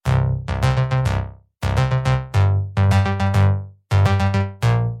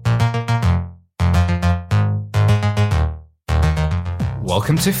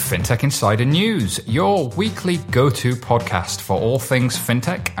Welcome to FinTech Insider News, your weekly go-to podcast for all things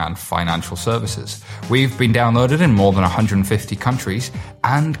fintech and financial services. We've been downloaded in more than 150 countries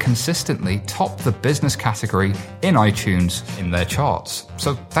and consistently top the business category in iTunes in their charts.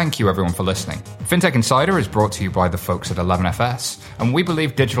 So thank you everyone for listening. FinTech Insider is brought to you by the folks at 11FS, and we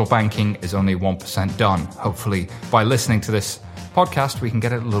believe digital banking is only 1% done. Hopefully, by listening to this podcast, we can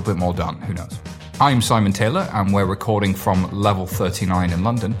get it a little bit more done. Who knows? I'm Simon Taylor, and we're recording from Level 39 in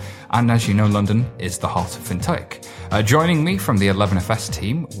London. And as you know, London is the heart of fintech. Joining me from the 11FS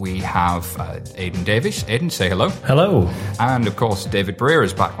team, we have Aidan Davies. Aidan, say hello. Hello. And of course, David Breer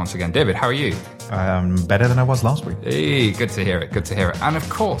is back once again. David, how are you? Better than I was last week. Hey, good to hear it. Good to hear it. And of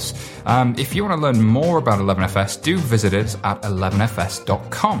course, if you want to learn more about 11FS, do visit us at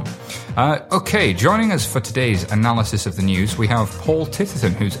 11fs.com. Okay, joining us for today's analysis of the news, we have Paul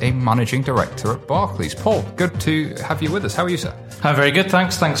Titterton, who's a managing director at Barclays. Paul, good to have you with us. How are you, sir? I'm very good,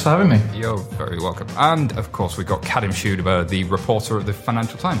 thanks. Thanks for having me. You're very welcome. And of course, we've got Kadim Shudaber, the reporter at the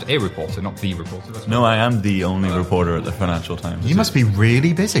Financial Times. A reporter, not the reporter. No, I am the only reporter at the Financial Times. You must be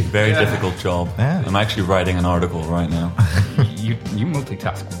really busy. Very difficult job. Yeah. I'm actually writing an article right now. You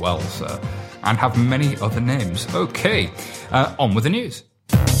multitask well, sir, and have many other names. Okay, on with the news.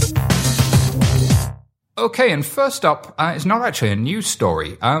 Okay, and first up, it's not actually a news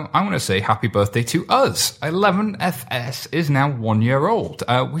story. I want to say happy birthday to us. 11FS is now 1 year old.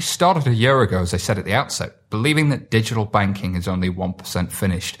 We started a year ago, as I said at the outset, believing that digital banking is only 1%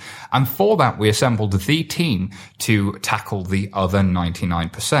 finished. And for that, we assembled the team to tackle the other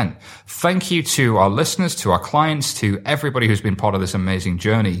 99%. Thank you to our listeners, to our clients, to everybody who's been part of this amazing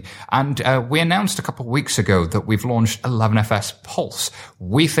journey. And we announced a couple of weeks ago that we've launched 11FS Pulse.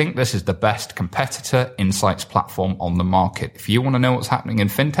 We think this is the best competitor insights platform on the market. If you want to know what's happening in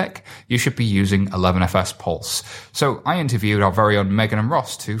fintech, you should be using 11FS Pulse. So I interviewed our very own Megan and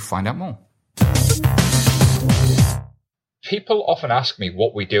Ross to find out more. People often ask me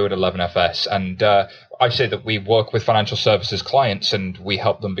what we do at 11FS, and I say that we work with financial services clients and we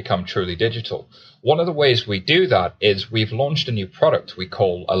help them become truly digital. One of the ways we do that is we've launched a new product we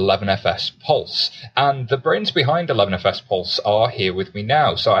call 11FS Pulse, and the brains behind 11FS Pulse are here with me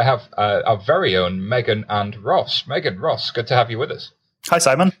now. So I have our very own Megan and Ross. Megan, Ross, good to have you with us. Hi,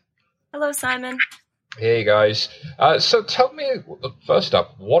 Simon. Hello, Simon. Hey, guys. So tell me, first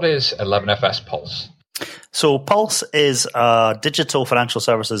up, what is 11FS Pulse? So Pulse is a digital financial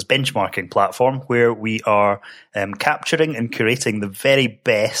services benchmarking platform where we are capturing and curating the very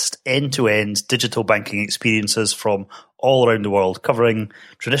best end-to-end digital banking experiences from all around the world, covering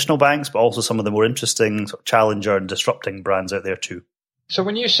traditional banks, but also some of the more interesting sort of challenger and disrupting brands out there too. So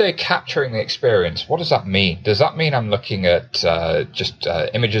when you say capturing the experience, what does that mean? Does that mean I'm looking at just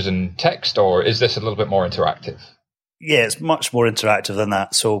images and text, or is this a little bit more interactive? Yeah, it's much more interactive than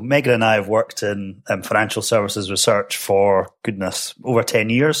that. So Megan and I have worked in financial services research for, over 10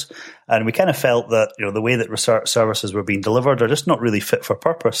 years. And we kind of felt that, the way that research services were being delivered are just not really fit for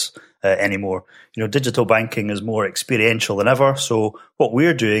purpose anymore. Digital banking is more experiential than ever. So what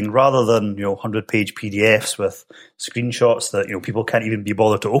we're doing, rather than, 100-page PDFs with screenshots that, people can't even be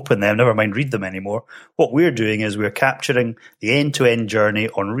bothered to open them, never mind read them anymore. What we're doing is we're capturing the end-to-end journey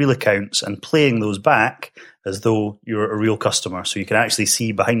on real accounts and playing those back as though you're a real customer. So you can actually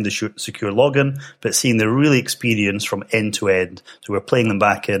see behind the secure login, but seeing the real experience from end to end. So we're playing them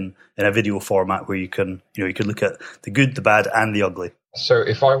back in a video format where you can look at the good, the bad, and the ugly. So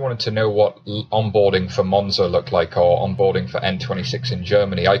if I wanted to know what onboarding for Monzo looked like or onboarding for N26 in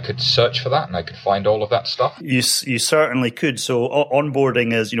Germany, I could search for that and I could find all of that stuff? You certainly could. So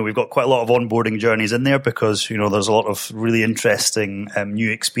onboarding is, we've got quite a lot of onboarding journeys in there because, there's a lot of really interesting new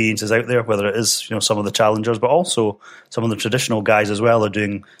experiences out there, whether it is, some of the challengers, but also some of the traditional guys as well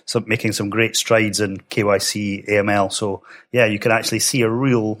are making some great strides in KYC, AML. So yeah, you can actually see a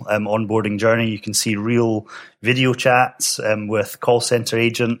real onboarding journey. You can see real video chats with call center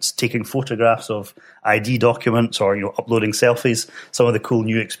agents taking photographs of ID documents or uploading selfies, some of the cool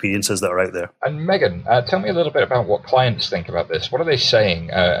new experiences that are out there. And Megan, tell me a little bit about what clients think about this. What are they saying,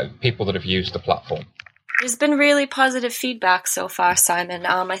 people that have used the platform? There's been really positive feedback so far, Simon.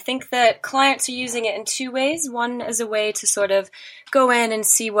 I think that clients are using it in two ways. One is a way to sort of go in and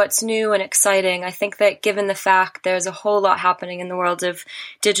see what's new and exciting. I think that given the fact there's a whole lot happening in the world of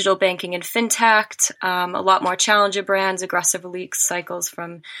digital banking and fintech, a lot more challenger brands, aggressive release cycles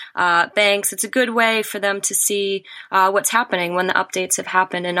from banks, it's a good way for them to see what's happening when the updates have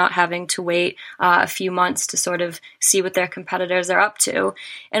happened and not having to wait a few months to sort of see what their competitors are up to.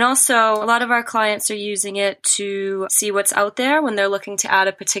 And also, a lot of our clients are using using it to see what's out there when they're looking to add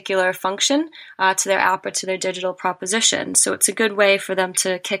a particular function to their app or to their digital proposition. So it's a good way for them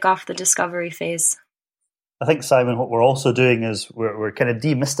to kick off the discovery phase. I think, Simon, what we're also doing is we're kind of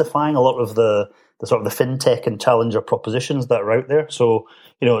demystifying a lot of the sort of the fintech and challenger propositions that are out there. So,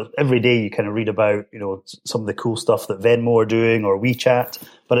 every day you kind of read about, some of the cool stuff that Venmo are doing or WeChat,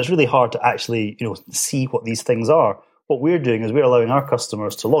 but it's really hard to actually, see what these things are. What we're doing is we're allowing our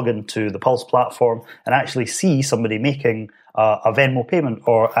customers to log into the Pulse platform and actually see somebody making a Venmo payment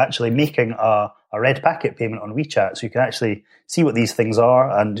or actually making a red packet payment on WeChat. So you can actually see what these things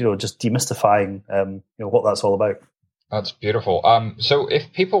are and, just demystifying, what that's all about. That's beautiful. So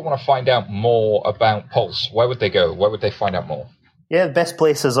if people want to find out more about Pulse, where would they go? Where would they find out more? Yeah, the best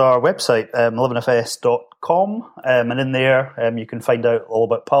place is our website, 11fs.com. And in there, you can find out all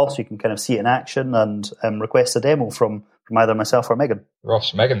about Pulse. You can kind of see it in action and request a demo from either myself or Megan.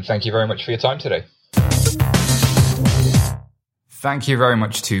 Ross, Megan, thank you very much for your time today. Thank you very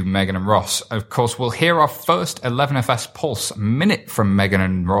much to Megan and Ross. Of course, we'll hear our first 11FS Pulse minute from Megan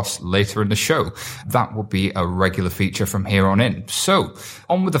and Ross later in the show. That will be a regular feature from here on in. So,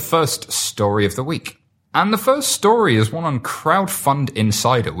 on with the first story of the week. And the first story is one on Crowdfund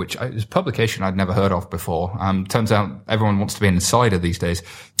Insider, which is a publication I'd never heard of before. Turns out everyone wants to be an insider these days.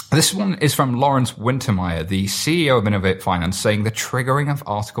 This one is from Lawrence Wintermeyer, the CEO of Innovate Finance, saying the triggering of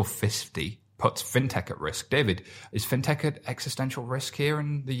Article 50 puts fintech at risk. David, is fintech at existential risk here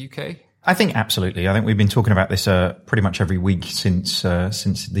in the UK? I think absolutely. I think we've been talking about this pretty much every week since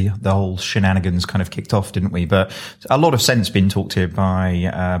the whole shenanigans kind of kicked off, didn't we? But a lot of sense been talked here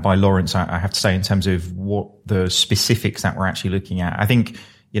by Lawrence, I have to say, in terms of what the specifics that we're actually looking at. I think,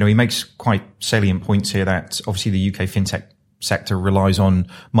 he makes quite salient points here that obviously the UK fintech sector relies on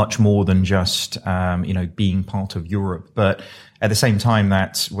much more than just, being part of Europe. But at the same time,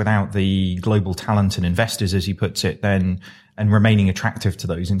 that without the global talent and investors, as he puts it, and remaining attractive to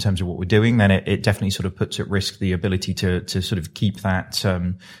those in terms of what we're doing, then it definitely sort of puts at risk the ability to sort of keep that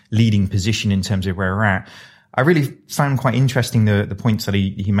leading position in terms of where we're at. I really found quite interesting the points that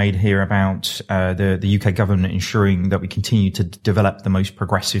he made here about the UK government ensuring that we continue to develop the most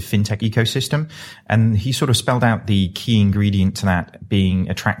progressive fintech ecosystem. And he sort of spelled out the key ingredient to that being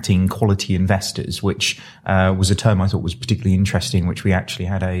attracting quality investors, which was a term I thought was particularly interesting, which we actually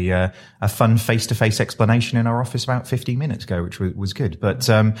had a fun face-to-face explanation in our office about 15 minutes ago, which was good. But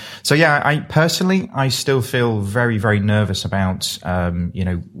so yeah, I still feel very, very nervous about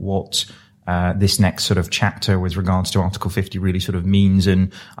what this next sort of chapter with regards to Article 50 really sort of means.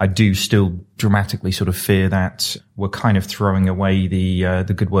 And I do still dramatically sort of fear that we're kind of throwing away the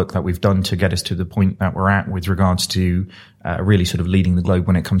good work that we've done to get us to the point that we're at with regards to really sort of leading the globe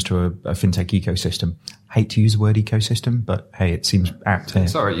when it comes to a fintech ecosystem. I hate to use the word ecosystem, but hey, it seems apt here.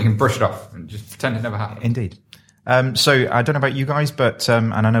 Sorry, you can brush it off and just pretend it never happened. Indeed. So I don't know about you guys, but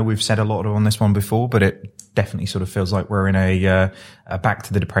and I know we've said a lot on this one before, but it definitely sort of feels like we're in a back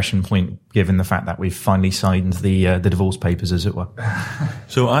to the depression point, given the fact that we've finally signed the divorce papers, as it were.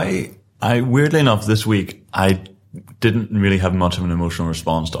 So I weirdly enough, this week I didn't really have much of an emotional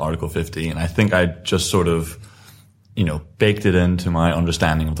response to Article 50, and I think I just sort of, baked it into my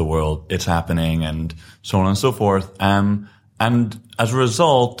understanding of the world. It's happening, and so on and so forth. And as a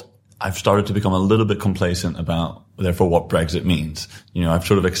result, I've started to become a little bit complacent about, therefore, what Brexit means. I've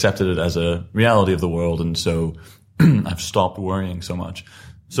sort of accepted it as a reality of the world, and so I've stopped worrying so much.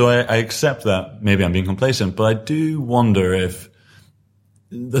 So I accept that maybe I'm being complacent, but I do wonder if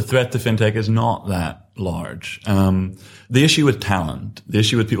the threat to fintech is not that large. The issue with talent, the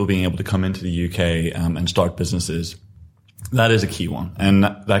issue with people being able to come into the UK and start businesses, that is a key one. And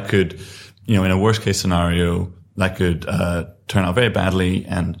that could, in a worst case scenario, that could turn out very badly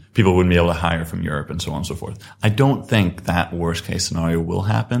and people wouldn't be able to hire from Europe and so on and so forth. I don't think that worst case scenario will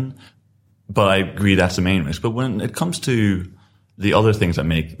happen, but I agree that's the main risk. But when it comes to the other things that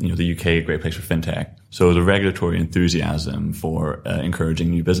make the UK a great place for fintech, so the regulatory enthusiasm for encouraging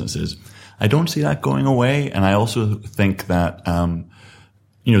new businesses, I don't see that going away. And I also think that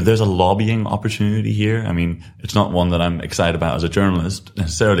there's a lobbying opportunity here. I mean, it's not one that I'm excited about as a journalist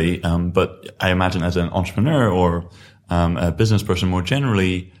necessarily, but I imagine as an entrepreneur or a business person more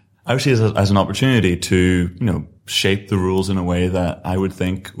generally, I would see it as an opportunity to, shape the rules in a way that I would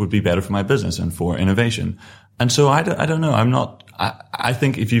think would be better for my business and for innovation. And so I don't know. I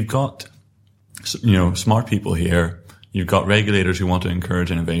think if you've got, smart people here, you've got regulators who want to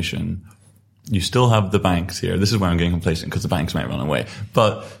encourage innovation, you still have the banks here. This is where I'm getting complacent because the banks might run away.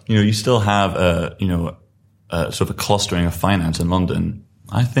 But, you still have sort of a clustering of finance in London.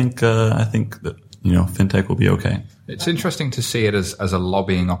 I think that fintech will be okay. It's interesting to see it as a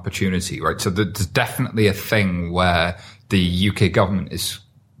lobbying opportunity, right? So there's definitely a thing where the UK government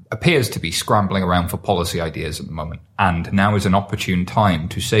appears to be scrambling around for policy ideas at the moment. And now is an opportune time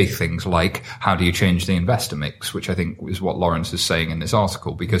to say things like, how do you change the investor mix? Which I think is what Lawrence is saying in this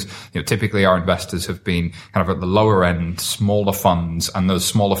article, because, typically our investors have been kind of at the lower end, smaller funds, and those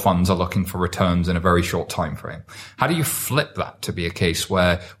smaller funds are looking for returns in a very short time frame. How do you flip that to be a case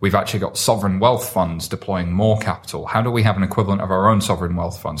where we've actually got sovereign wealth funds deploying more capital? How do we have an equivalent of our own sovereign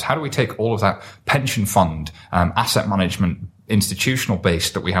wealth funds? How do we take all of that pension fund, asset management, institutional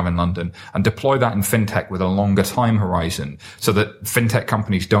base that we have in London and deploy that in fintech with a longer time horizon so that fintech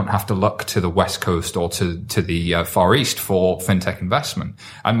companies don't have to look to the West Coast or to the Far East for fintech investment?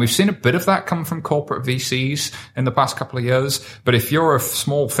 And we've seen a bit of that come from corporate VCs in the past couple of years. But if you're a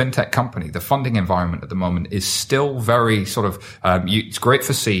small fintech company, the funding environment at the moment is still very sort of, it's great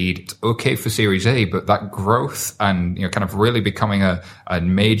for seed, it's okay for Series A, but that growth and, kind of really becoming a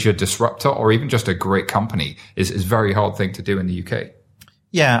major disruptor or even just a great company is a very hard thing to do in the UK.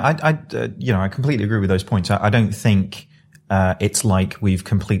 Yeah, I completely agree with those points. I don't think it's like we've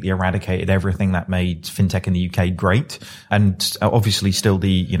completely eradicated everything that made fintech in the UK great. And obviously still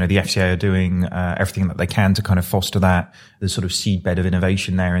the FCA are doing everything that they can to kind of foster the sort of seedbed of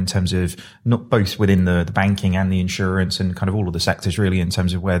innovation there in terms of not both within the banking and the insurance and kind of all of the sectors really in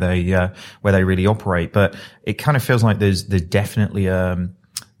terms of where they really operate. But it kind of feels like there's definitely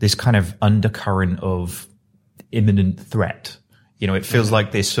this kind of undercurrent of imminent threat. It feels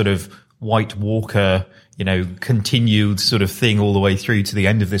like this sort of White Walker, continued sort of thing all the way through to the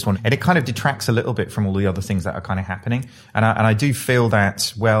end of this one. And it kind of detracts a little bit from all the other things that are kind of happening. And I do feel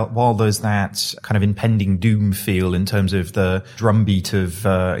that, while there's that kind of impending doom feel in terms of the drumbeat of,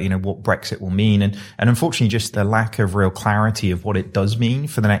 what Brexit will mean. And unfortunately just the lack of real clarity of what it does mean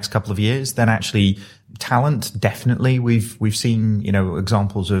for the next couple of years, then actually talent, definitely. We've seen,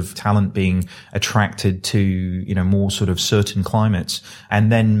 examples of talent being attracted to, more sort of certain climates.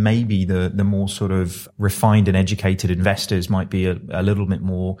 And then maybe the more sort of refined and educated investors might be a little bit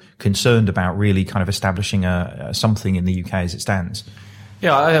more concerned about really kind of establishing something in the UK as it stands.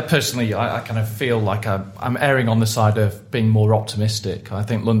 Yeah, I kind of feel like I'm erring on the side of being more optimistic. I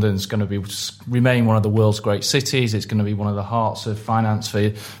think London's going to remain one of the world's great cities. It's going to be one of the hearts of finance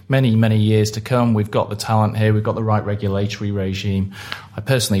for many, many years to come. We've got the talent here. We've got the right regulatory regime. I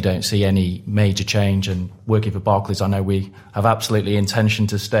personally don't see any major change. And working for Barclays, I know we have absolutely intention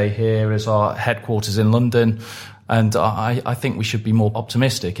to stay here as our headquarters in London. And I think we should be more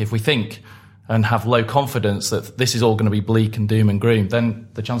optimistic. If we think and have low confidence that this is all going to be bleak and doom and gloom, then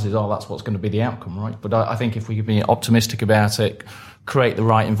the chances are that's what's going to be the outcome, right? But I think if we can be optimistic about it, create the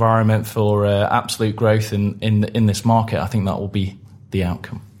right environment for absolute growth in this market, I think that will be the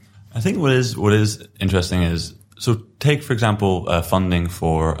outcome. I think what is interesting is, so take, for example, funding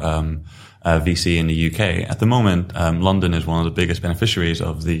for VC in the UK. At the moment, London is one of the biggest beneficiaries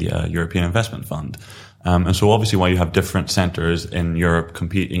of the European Investment Fund. And so obviously while you have different centers in Europe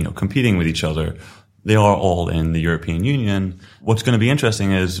competing with each other, they are all in the European Union. What's going to be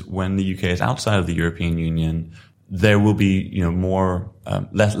interesting is when the UK is outside of the European Union, there will be, more,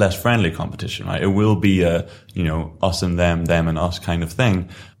 less friendly competition, right? It will be us and them and us kind of thing.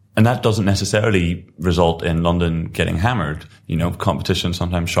 And that doesn't necessarily result in London getting hammered. Competition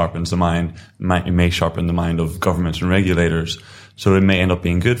sometimes sharpens the mind, may sharpen the mind of governments and regulators. So it may end up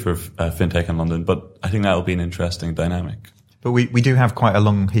being good for fintech in London, but I think that'll be an interesting dynamic. But we do have quite a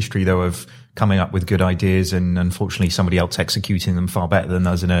long history, though, of coming up with good ideas and unfortunately somebody else executing them far better than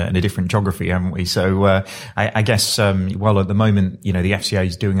us in a different geography, haven't we? So I guess while at the moment, the FCA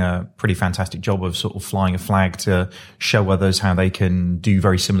is doing a pretty fantastic job of sort of flying a flag to show others how they can do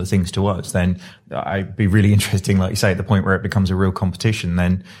very similar things to us, then I'd be really interesting, like you say, at the point where it becomes a real competition,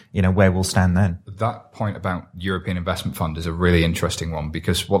 then, where we'll stand then. That point about European Investment Fund is a really interesting one,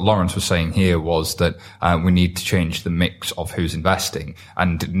 because what Lawrence was saying here was that we need to change the mix of who's investing.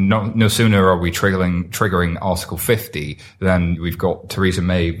 And no sooner are we triggering Article 50 than we've got Theresa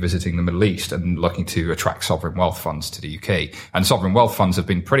May visiting the Middle East and looking to attract sovereign wealth funds to the UK. And sovereign wealth funds have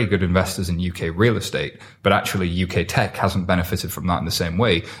been pretty good investors in UK real estate, but actually UK tech hasn't benefited from that in the same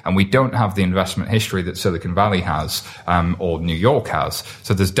way. And we don't have the investment history that Silicon Valley has, or New York has.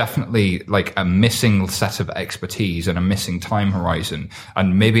 So there's definitely like a missing set of expertise and a missing time horizon.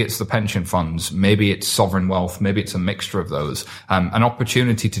 And maybe it's the pension funds, maybe it's sovereign wealth, maybe it's a mixture of those. An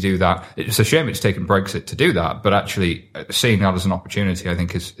opportunity to do that. It's a shame it's taken Brexit to do that, but actually seeing that as an opportunity, I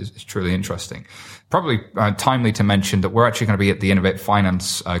think is truly interesting. Probably timely to mention that we're actually going to be at the Innovate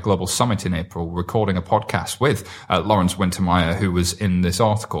Finance Global Summit in April, recording a podcast with Lawrence Wintermeyer, who was in this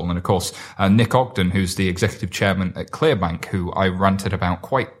article, and of course Nick Ogden, who's the executive chairman at Clearbank, who I ranted about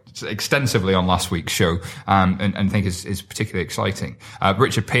quite extensively on last week's show, and think is particularly exciting.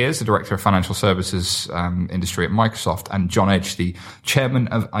 Richard Pears, the director of financial services industry at Microsoft, and John Edge, the chairman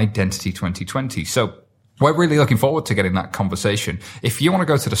of Identity 2020. So we're really looking forward to getting that conversation. If you want to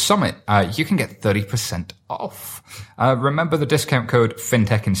go to the summit, you can get 30% off. Remember the discount code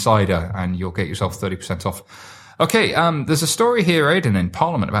FinTech Insider, and you'll get yourself 30% off. Okay, there's a story here, Aidan, in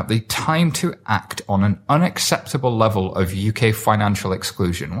Parliament about the time to act on an unacceptable level of UK financial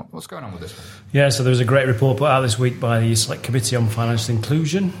exclusion. What's going on with this one? Yeah, so there was a great report put out this week by the Select Committee on Financial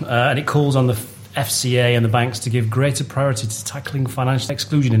Inclusion, and it calls on the FCA and the banks to give greater priority to tackling financial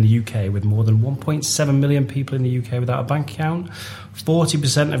exclusion in the UK, with more than 1.7 million people in the UK without a bank account,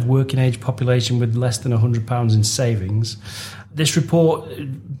 40% of working age population with less than £100 in savings. This report,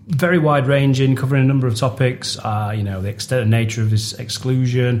 very wide-ranging, covering a number of topics, the extent and nature of this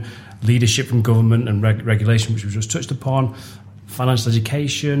exclusion, leadership from government and regulation, which we've just touched upon, financial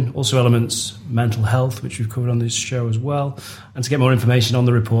education, also elements, mental health, which we've covered on this show as well. And to get more information on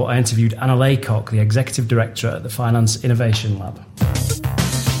the report, I interviewed Anna Laycock, the Executive Director at the Finance Innovation Lab.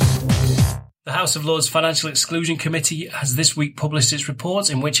 The House of Lords Financial Exclusion Committee has this week published its report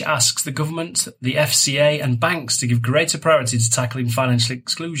in which it asks the government, the FCA and banks to give greater priority to tackling financial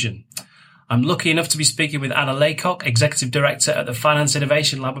exclusion. I'm lucky enough to be speaking with Anna Laycock, Executive Director at the Finance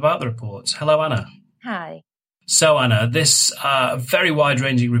Innovation Lab, about the report. Hello, Anna. Hi. So, Anna, this very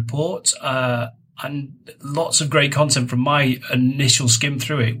wide-ranging report and lots of great content from my initial skim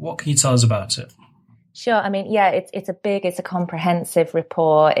through it. What can you tell us about it? Sure. I mean, yeah, it's a comprehensive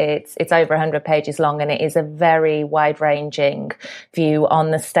report. It's over 100 pages long, and it is a very wide-ranging view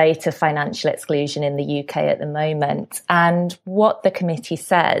on the state of financial exclusion in the UK at the moment. And what the committee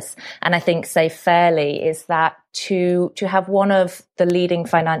says, and I think say fairly, is that to have one of the leading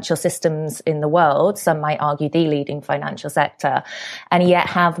financial systems in the world, some might argue the leading financial sector, and yet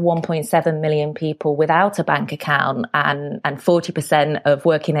have 1.7 million people without a bank account and 40% of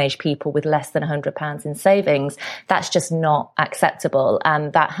working age people with less than £100 in savings, that's just not acceptable.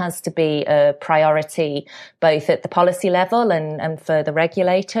 And that has to be a priority both at the policy level and for the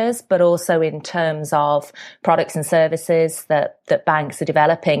regulators, but also in terms of products and services that banks are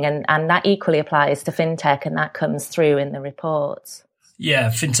developing. And that equally applies to fintech, and that comes through in the reports. Yeah,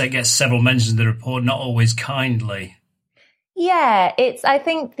 fintech gets several mentions in the report, not always kindly. Yeah, I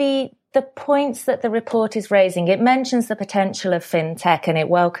think the points that the report is raising, it mentions the potential of fintech and it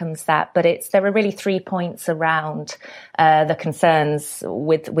welcomes that, but there are really 3 points around the concerns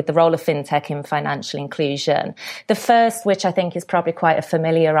with the role of fintech in financial inclusion. The first, which I think is probably quite a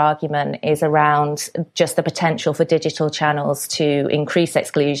familiar argument, is around just the potential for digital channels to increase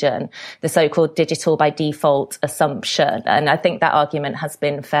exclusion, the so-called digital by default assumption. And I think that argument has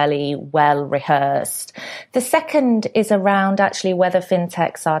been fairly well rehearsed. The second is around actually whether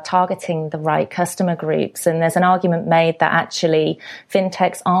fintechs are targeting the right customer groups. And there's an argument made that actually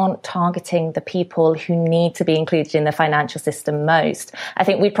fintechs aren't targeting the people who need to be included in the financial system most. I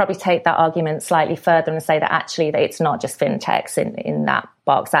think we'd probably take that argument slightly further and say that actually that it's not just fintechs in that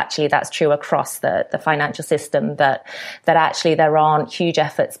box. Actually, that's true across the financial system, that actually there aren't huge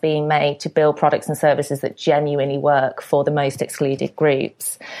efforts being made to build products and services that genuinely work for the most excluded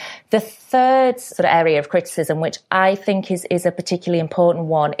groups. The third sort of area of criticism, which I think is a particularly important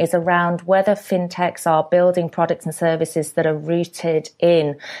one, is around whether fintechs are building products and services that are rooted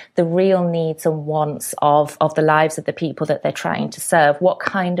in the real needs and wants of the lives of the people that they're trying to serve. What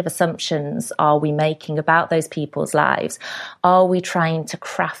kind of assumptions are we making about those people's lives? Are we trying to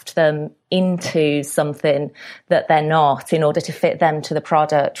craft them into something that they're not in order to fit them to the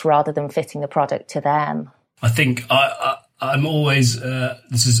product rather than fitting the product to them? I think I'm always,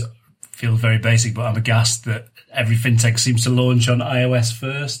 feels very basic, but I'm aghast that every fintech seems to launch on iOS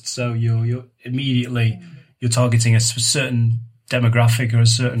first. So you're immediately, you're targeting a certain demographic or a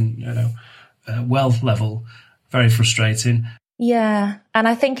certain, wealth level. Very frustrating. Yeah, And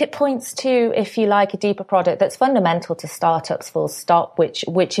I think it points to, if you like, a deeper product that's fundamental to startups, full stop,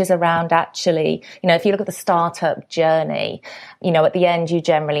 which is around actually, if you look at the startup journey, at the end, you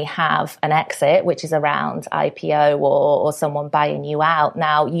generally have an exit, which is around IPO or someone buying you out.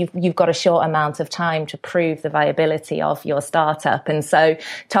 Now, you've got a short amount of time to prove the viability of your startup. And so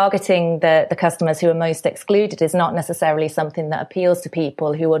targeting the customers who are most excluded is not necessarily something that appeals to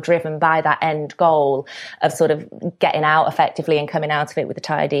people who are driven by that end goal of sort of getting out effectively and coming out of it with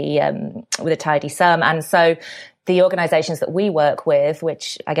a tidy sum. And so the organizations that we work with,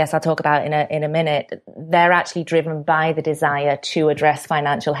 which I guess I'll talk about in a minute, they're actually driven by the desire to address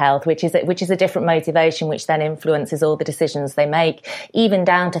financial health, which is a different motivation, which then influences all the decisions they make, even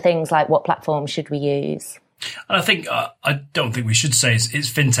down to things like what platform should we use. And I think I don't think we should say it's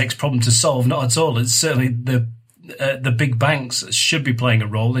fintech's problem to solve. Not at all. It's certainly the big banks should be playing a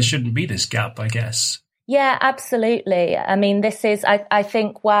role. There shouldn't be this gap, I guess. Yeah, absolutely. I mean, this is, I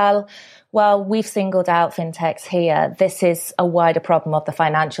think, while we've singled out fintechs here, this is a wider problem of the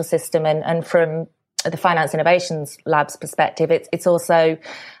financial system. And from the Finance Innovations Lab's perspective, it's also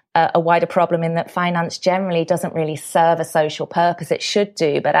a wider problem in that finance generally doesn't really serve a social purpose. It should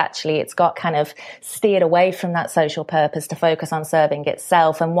do, but actually it's got kind of steered away from that social purpose to focus on serving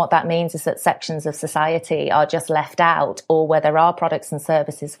itself. And what that means is that sections of society are just left out, or where there are products and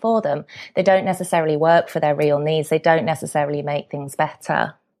services for them, they don't necessarily work for their real needs. They don't necessarily make things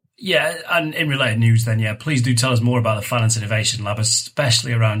better. Yeah, and in related news then, please do tell us more about the Finance Innovation Lab,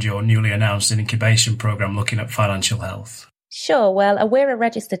 especially around your newly announced incubation program looking at financial health. Sure. Well, we're a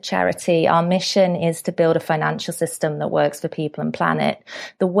registered charity. Our mission is to build a financial system that works for people and planet.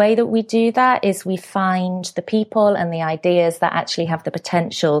 The way that we do that is we find the people and the ideas that actually have the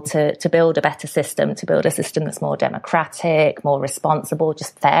potential to build a better system, to build a system that's more democratic, more responsible,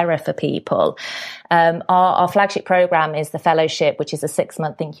 just fairer for people. Our flagship program is the Fellowship, which is a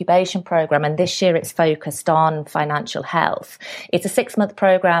 6-month incubation program. And this year it's focused on financial health. It's a 6-month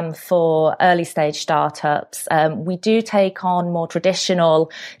program for early stage startups. We do take on more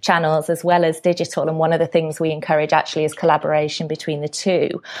traditional channels as well as digital. And one of the things we encourage actually is collaboration between the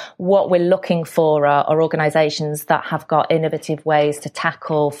two. What we're looking for are organizations that have got innovative ways to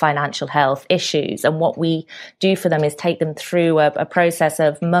tackle financial health issues. And what we do for them is take them through a process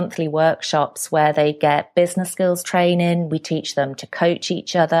of monthly workshops where they get business skills training. We teach them to coach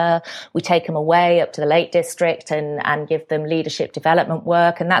each other. We take them away up to the Lake District and give them leadership development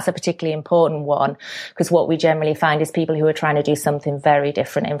work. And that's a particularly important one, because what we generally find is people who are trying to do something very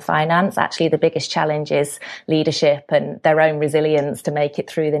different in finance. Actually, the biggest challenge is leadership and their own resilience to make it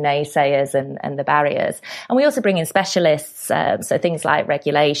through the naysayers and the barriers. And we also bring in specialists, so things like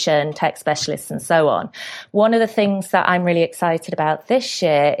regulation, tech specialists, and so on. One of the things that I'm really excited about this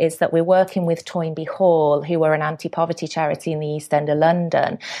year is that we're working with Toynbee Hall, who are an anti-poverty charity in the East End of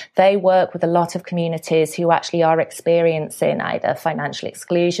London. They work with a lot of communities who actually are experiencing either financial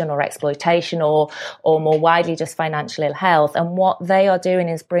exclusion or exploitation or more widely just financial ill health. And what they are doing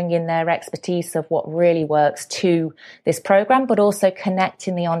is bringing their expertise of what really works to this program, but also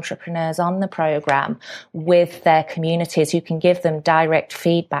connecting the entrepreneurs on the program with their communities who can give them direct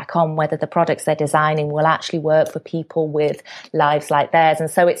feedback on whether the products they're designing will actually work for people with lives like theirs. And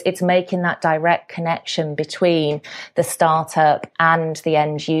so it's making that direct connection between the startup and the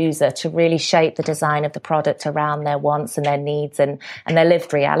end user to really shape the design of the product around their wants and their needs and their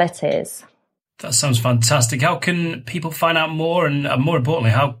lived realities. That sounds fantastic. How can people find out more? And more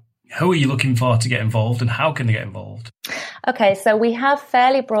importantly, who are you looking for to get involved and how can they get involved? Okay, so we have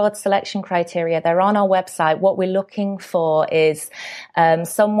fairly broad selection criteria. They're on our website. What we're looking for is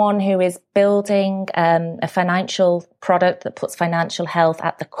someone who is building a financial product that puts financial health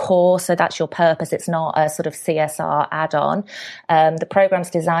at the core. So that's your purpose. It's not a sort of CSR add-on. The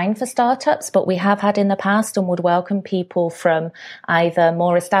program's designed for startups, but we have had in the past and would welcome people from either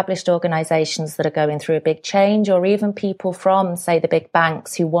more established organizations that are going through a big change, or even people from, say, the big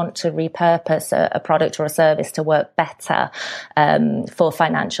banks who want to repurpose a product or a service to work better for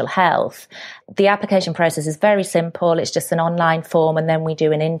financial health. The application process is very simple. It's just an online form, and then we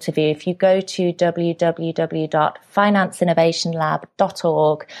do an interview. If you go to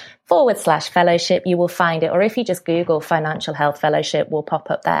www.financeinnovationlab.org/fellowship, you will find it. Or if you just Google Financial Health Fellowship, we'll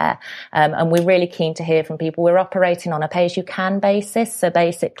pop up there. And we're really keen to hear from people. We're operating on a pay-as-you-can basis. So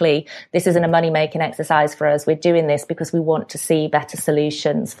basically, this isn't a money-making exercise for us. We're doing this because we want to see better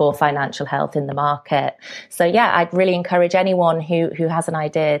solutions for financial health in the market. So yeah, I'd really encourage anyone who has an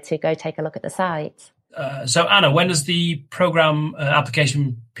idea to go take a look at the site. So Anna, when does the program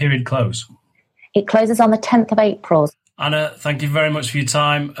application period close? It closes on the 10th of April. Anna, thank you very much for your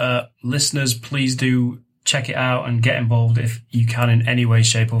time. Listeners, please do check it out and get involved if you can in any way,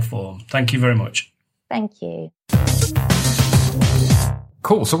 shape or form. Thank you very much. Thank you.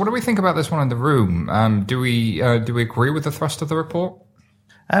 Cool. So what do we think about this one in the room? Do we agree with the thrust of the report?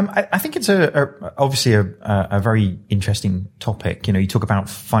 I think it's obviously a very interesting topic. You talk about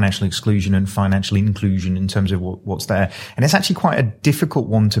financial exclusion and financial inclusion in terms of what's there. And it's actually quite a difficult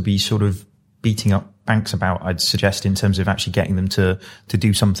one to be sort of beating up banks about, I'd suggest, in terms of actually getting them to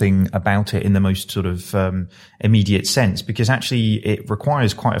do something about it in the most sort of immediate sense, because actually it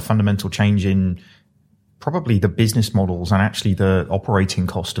requires quite a fundamental change in probably the business models and actually the operating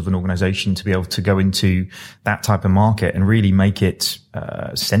cost of an organization to be able to go into that type of market and really make it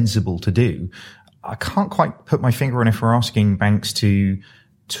sensible to do. I can't quite put my finger on if we're asking banks to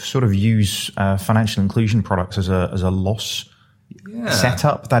sort of use financial inclusion products as a loss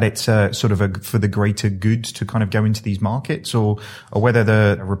setup, that it's sort of for the greater good to kind of go into these markets, or whether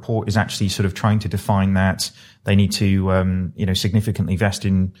the report is actually sort of trying to define that they need to significantly invest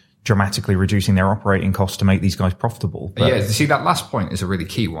in dramatically reducing their operating costs to make these guys profitable. But yeah, see, that last point is a really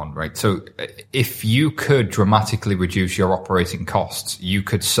key one, right? So if you could dramatically reduce your operating costs, you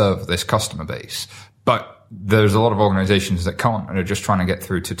could serve this customer base. But there's a lot of organizations that can't and are just trying to get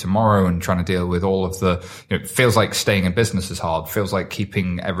through to tomorrow and trying to deal with all of the, it feels like staying in business is hard. Feels like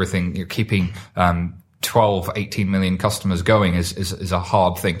keeping everything, keeping, 12, 18 million customers going is a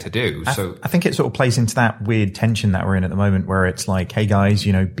hard thing to do. So I think it sort of plays into that weird tension that we're in at the moment, where it's like, hey guys,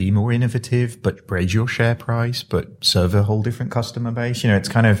 be more innovative, but raise your share price, but serve a whole different customer base. It's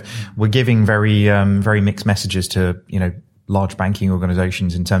kind of, we're giving very, very mixed messages to, large banking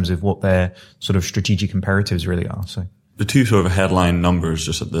organizations in terms of what their sort of strategic imperatives really are. So the two sort of headline numbers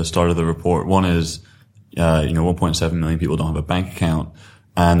just at the start of the report, one is, 1.7 million people don't have a bank account.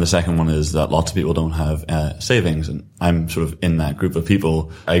 And the second one is that lots of people don't have savings. And I'm sort of in that group of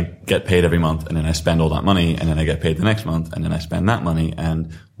people. I get paid every month and then I spend all that money, and then I get paid the next month and then I spend that money.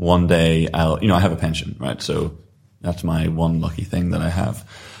 And one day I have a pension, right? So that's my one lucky thing that I have.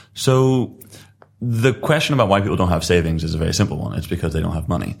 So the question about why people don't have savings is a very simple one. It's because they don't have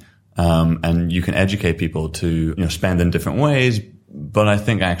money. And you can educate people to, spend in different ways. But I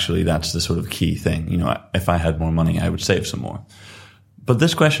think actually that's the sort of key thing. If I had more money, I would save some more. But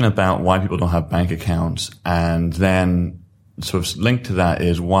this question about why people don't have bank accounts, and then sort of linked to that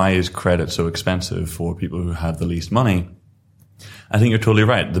is, why is credit so expensive for people who have the least money? I think you're totally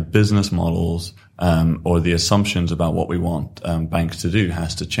right. The business models, or the assumptions about what we want, banks to do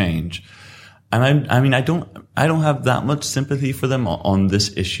has to change. And I don't have that much sympathy for them on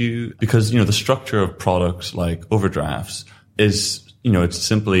this issue, because, the structure of products like overdrafts is, it's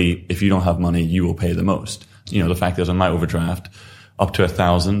simply, if you don't have money, you will pay the most. The fact is, on my overdraft, up to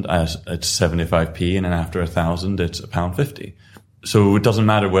 1,000, it's 75p, and then after 1,000, it's £1.50. So it doesn't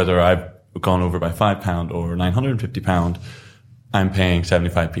matter whether I've gone over by £5 or £950, I'm paying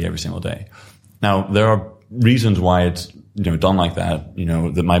 75p every single day. Now, there are reasons why it's, done like that,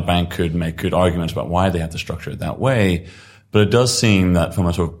 that my bank could make good arguments about why they have to structure it that way. But it does seem that from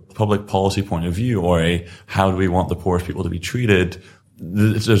a sort of public policy point of view, or how do we want the poorest people to be treated,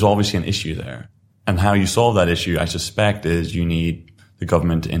 there's obviously an issue there. And how you solve that issue, I suspect, is you need the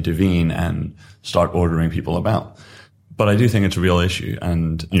government to intervene and start ordering people about. But I do think it's a real issue,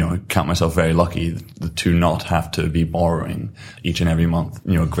 and, I count myself very lucky to not have to be borrowing each and every month,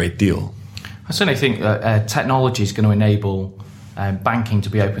 a great deal. I certainly think that technology is going to enable banking to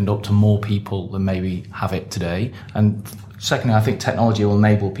be opened up to more people than maybe have it today. And secondly, I think technology will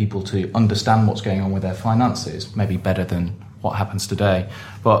enable people to understand what's going on with their finances, maybe better than what happens today.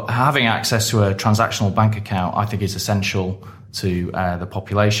 But having access to a transactional bank account, I think, is essential to the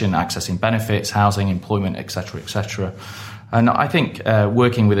population, accessing benefits, housing, employment, etc., etc. And I think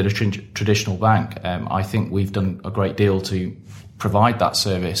working with a traditional bank, I think we've done a great deal to provide that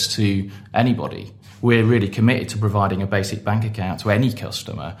service to anybody. We're really committed to providing a basic bank account to any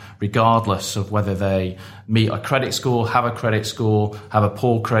customer, regardless of whether they meet a credit score, have a credit score, have a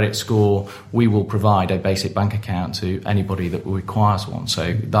poor credit score. We will provide a basic bank account to anybody that requires one.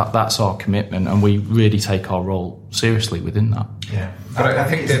 So that's our commitment, and we really take our role seriously within that. Yeah, but I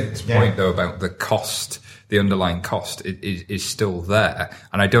think David's point, though, about the cost, the underlying cost, is still there.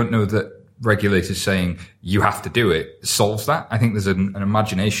 And I don't know that regulators saying you have to do it solves that. I think there's an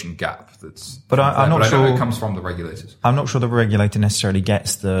imagination gap But I'm not sure I know it comes from the regulators. I'm not sure the regulator necessarily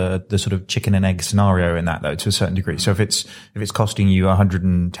gets the sort of chicken and egg scenario in that, though, to a certain degree. So if it's costing you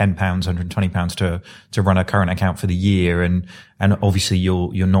 £110, £120 to run a current account for the year, and obviously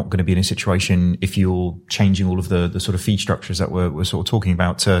you're not going to be in a situation, if you're changing all of the sort of fee structures that we're sort of talking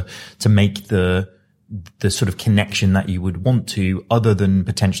about, to make the the sort of connection that you would want to, other than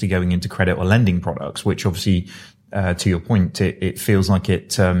potentially going into credit or lending products, which obviously, to your point, it feels like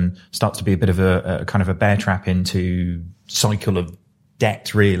it starts to be a bit of a kind of a bear trap into cycle of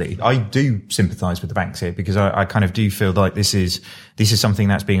debt, really. I do sympathise with the banks here, because I kind of do feel like this is something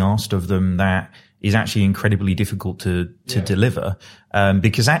that's being asked of them that is actually incredibly difficult to deliver.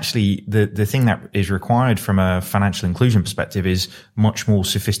 Because actually the thing that is required from a financial inclusion perspective is much more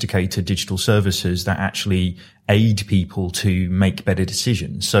sophisticated digital services that actually aid people to make better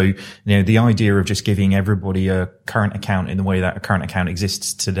decisions. So, the idea of just giving everybody a current account in the way that a current account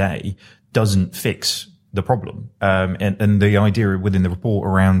exists today doesn't fix the problem. And the idea within the report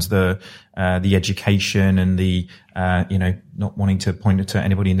around the education and the, not wanting to point it to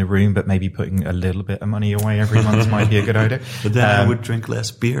anybody in the room, but maybe putting a little bit of money away every month might be a good idea. But then I would drink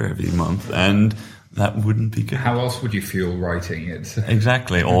less beer every month, and that wouldn't be good. How else would you feel writing it?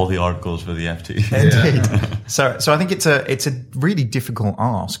 Exactly. All the articles for the FT. Indeed. So I think it's a really difficult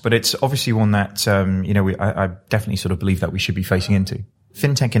ask, but it's obviously one that, I definitely sort of believe that we should be facing into.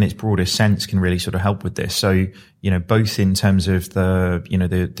 Fintech in its broadest sense can really sort of help with this. So, both in terms of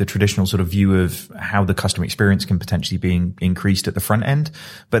the traditional sort of view of how the customer experience can potentially be increased at the front end.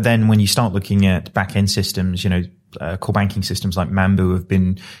 But then when you start looking at back end systems, core banking systems like Mambu have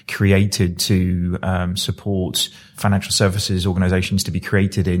been created to support financial services organizations to be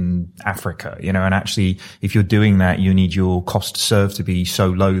created in Africa, and actually if you're doing that, you need your cost to serve to be so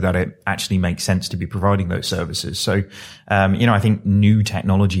low that it actually makes sense to be providing those services. So, I think new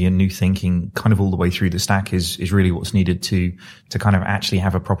technology and new thinking kind of all the way through the stack is really what's needed to kind of actually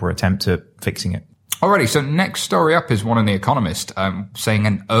have a proper attempt at fixing it. Alrighty, so next story up is one in The Economist saying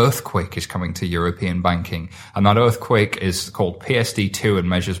an earthquake is coming to European banking. And that earthquake is called PSD2 and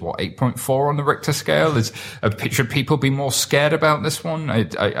measures, 8.4 on the Richter scale. Should people be more scared about this one?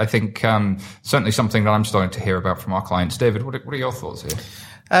 I think certainly something that I'm starting to hear about from our clients. David, what are your thoughts here?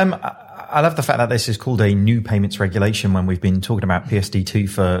 I love the fact that this is called a new payments regulation when we've been talking about PSD2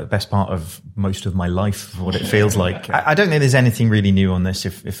 for the best part of most of my life, what it feels like. I don't think there's anything really new on this,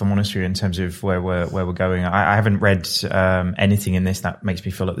 if I'm honest with you, in terms of where we're going. I haven't read anything in this that makes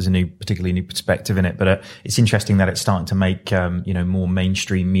me feel like there's a particularly new perspective in it, but it's interesting that it's starting to make more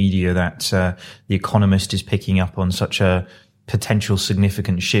mainstream media, that The Economist is picking up on such a potential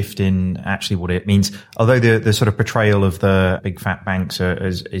significant shift in actually what it means. Although the sort of portrayal of the big fat banks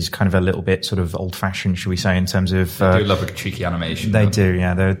is kind of a little bit sort of old fashioned, should we say, in terms of they do love a cheeky animation. They do,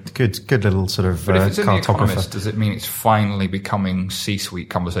 yeah. They're good little sort of but if it's in The cartographer. Economist, does it mean it's finally becoming C-suite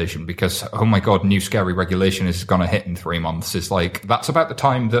conversation? Because oh my god, new scary regulation is going to hit in 3 months. It's like that's about the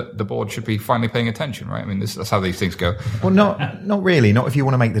time that the board should be finally paying attention, right? I mean, that's how these things go. Well, not really. Not if you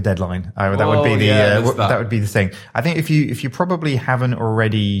want to make the deadline. That would be that would be the thing. I think if you probably haven't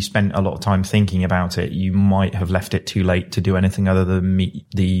already spent a lot of time thinking about it, you might have left it too late to do anything other than meet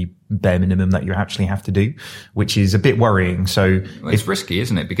the bare minimum that you actually have to do, which is a bit worrying. So it's risky,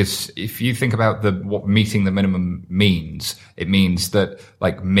 isn't it? Because if you think about what meeting the minimum means, it means that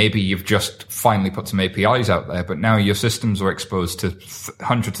like maybe you've just finally put some APIs out there, but now your systems are exposed to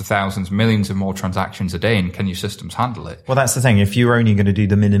hundreds of thousands, millions of more transactions a day. And can your systems handle it? Well, that's the thing. If you're only going to do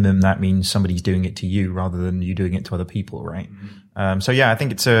the minimum, that means somebody's doing it to you rather than you doing it to other people, right? So yeah, I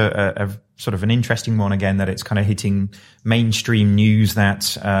think it's a sort of an interesting one again, that it's kind of hitting mainstream news that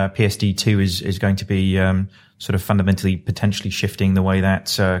PSD2 is going to be sort of fundamentally potentially shifting the way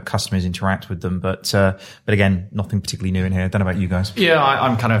that customers interact with them. But again, nothing particularly new in here. I don't know about you guys. Yeah,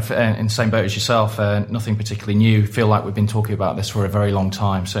 I'm kind of in the same boat as yourself. Nothing particularly new. Feel like we've been talking about this for a very long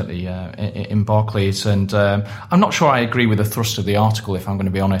time, certainly in Barclays. And I'm not sure I agree with the thrust of the article, if I'm going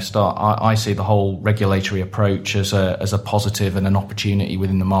to be honest. I see the whole regulatory approach as a positive and an opportunity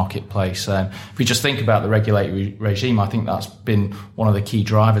within the marketplace. If we just think about the regulatory regime, I think that's been one of the key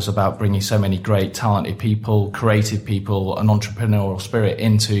drivers about bringing so many great, talented people, creative people, an entrepreneurial spirit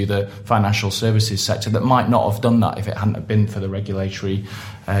into the financial services sector that might not have done that if it hadn't have been for the regulatory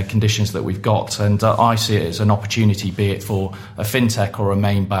conditions that we've got. And I see it as an opportunity, be it for a fintech or a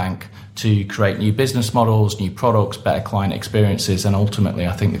main bank, to create new business models, new products, better client experiences, and ultimately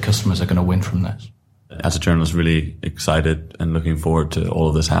I think the customers are going to win from this. As a journalist, really excited and looking forward to all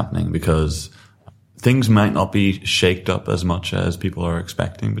of this happening, because things might not be shaked up as much as people are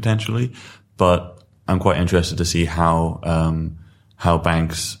expecting potentially, but I'm quite interested to see how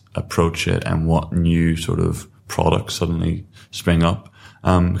banks approach it and what new sort of products suddenly spring up.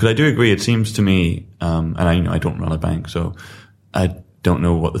 Because I do agree, it seems to me, and I don't run a bank, so I don't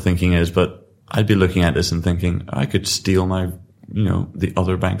know what the thinking is, but I'd be looking at this and thinking, I could steal the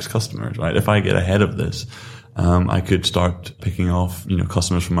other bank's customers, right? If I get ahead of this, I could start picking off,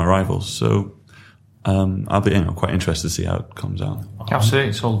 customers from my rivals. So I'll be quite interested to see how it comes out. Absolutely,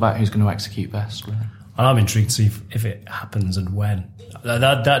 it's all about who's going to execute best, really. And I'm intrigued to see if it happens and when.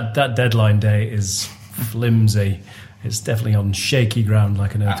 That deadline date is flimsy. It's definitely on shaky ground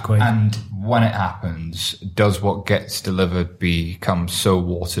like an earthquake. And when it happens, does what gets delivered become so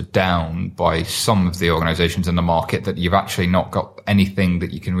watered down by some of the organizations in the market that you've actually not got anything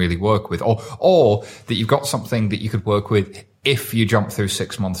that you can really work with? Or that you've got something that you could work with if you jump through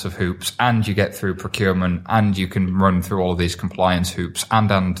 6 months of hoops and you get through procurement and you can run through all of these compliance hoops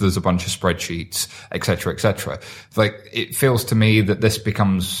and there's a bunch of spreadsheets, et cetera, et cetera. Like, it feels to me that this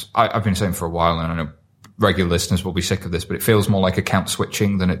becomes, I've been saying for a while, and I know regular listeners will be sick of this, but it feels more like account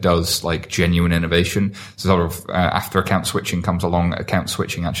switching than it does like genuine innovation. So sort of after account switching comes along, account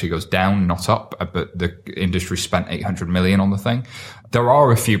switching actually goes down, not up, but the industry spent 800 million on the thing. There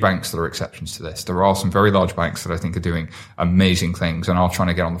are a few banks that are exceptions to this. There are some very large banks that I think are doing amazing things and are trying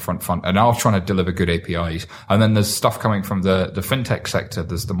to get on the front and are trying to deliver good APIs. And then there's stuff coming from the fintech sector.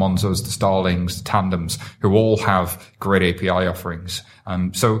 There's the Monzos, the Starlings, the Tandems, who all have great API offerings.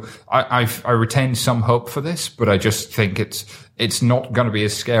 So I retain some hope for this, but I just think it's not going to be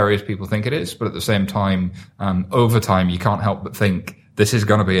as scary as people think it is. But at the same time, over time, you can't help but think this is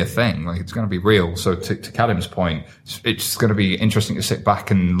going to be a thing. Like, it's going to be real. So to Kadim's point, it's going to be interesting to sit back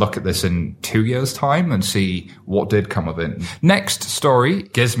and look at this in 2 years' time and see what did come of it. Next story,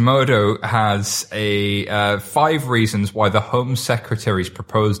 Gizmodo has 5 reasons why the Home Secretary's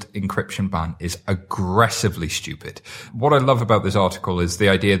proposed encryption ban is aggressively stupid. What I love about this article is the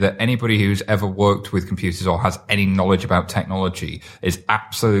idea that anybody who's ever worked with computers or has any knowledge about technology is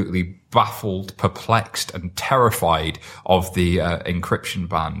absolutely baffled, perplexed, and terrified of the encryption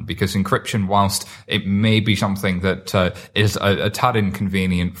ban, because encryption, whilst it may be something that is a tad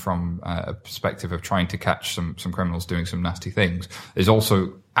inconvenient from a perspective of trying to catch some criminals doing some nasty things, is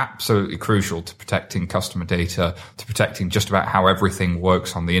also absolutely crucial to protecting customer data, to protecting just about how everything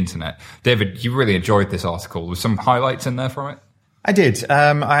works on the internet. David, you really enjoyed this article. There's some highlights in there from it? I did.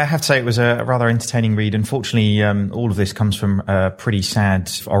 I have to say it was a rather entertaining read. Unfortunately, all of this comes from a pretty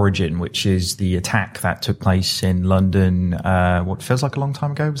sad origin, which is the attack that took place in London, what feels like a long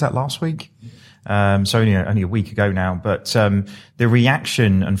time ago. Was that last week? So only a week ago now. But the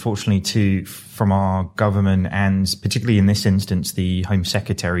reaction, unfortunately, from our government, and particularly in this instance, the Home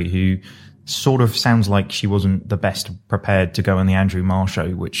Secretary, who sort of sounds like she wasn't the best prepared to go on the Andrew Marr show,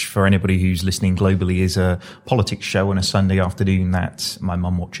 which for anybody who's listening globally is a politics show on a Sunday afternoon that my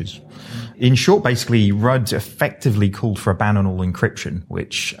mum watches. In short, basically, Rudd effectively called for a ban on all encryption,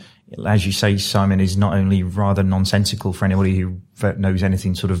 which, as you say, Simon, is not only rather nonsensical for anybody who knows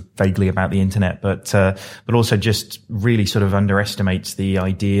anything sort of vaguely about the internet, but also just really sort of underestimates the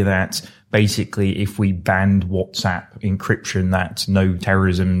idea that basically if we banned WhatsApp encryption, that no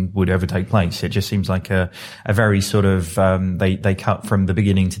terrorism would ever take place. It just seems like a very sort of, they cut from the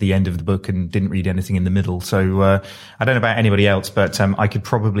beginning to the end of the book and didn't read anything in the middle. So, I don't know about anybody else, but, I could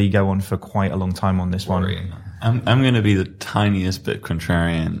probably go on for quite a long time on this one. I'm going to be the tiniest bit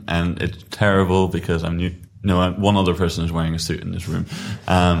contrarian, and it's terrible because one other person is wearing a suit in this room.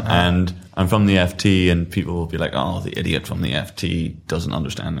 And I'm from the FT, and people will be like, oh, the idiot from the FT doesn't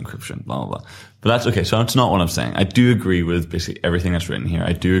understand encryption, blah, blah, blah. But that's okay. So that's not what I'm saying. I do agree with basically everything that's written here.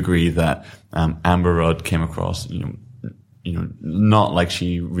 I do agree that, Amber Rudd came across, not like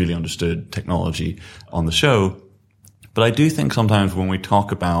she really understood technology on the show. But I do think sometimes when we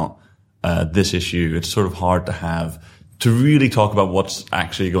talk about, this issue, it's sort of hard to really talk about what's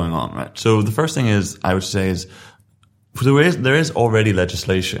actually going on, right? So the first thing I would say is, there is already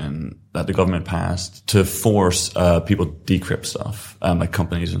legislation that the government passed to force people to decrypt stuff, like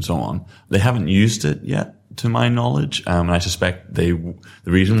companies and so on. They haven't used it yet, to my knowledge, and I suspect the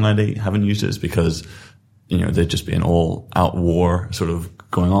reason why they haven't used it is because there'd just be an all-out war sort of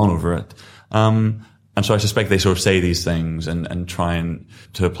going on over it. And so I suspect they sort of say these things and try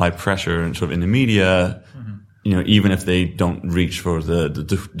to apply pressure and sort of in the media, even if they don't reach for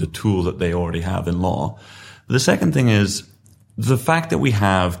the tool that they already have in law. The second thing is the fact that we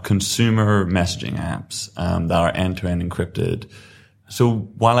have consumer messaging apps that are end-to-end encrypted. So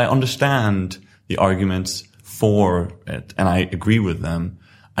while I understand the arguments for it, and I agree with them,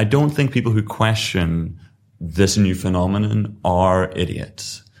 I don't think people who question this new phenomenon are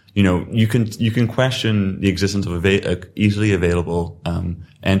idiots. You can question the existence of easily available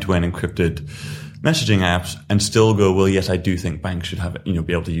end-to-end encrypted messaging apps and still go, well, yes, I do think banks should have, be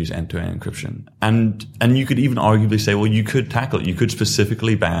able to use end-to-end encryption. And you could even arguably say, well, you could tackle it. You could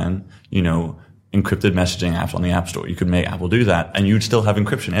specifically ban, encrypted messaging apps on the App Store. You could make Apple do that, and you'd still have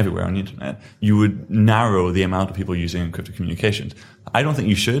encryption everywhere on the internet. You would narrow the amount of people using encrypted communications. I don't think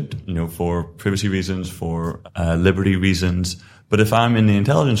you should, for privacy reasons, for liberty reasons. But if I'm in the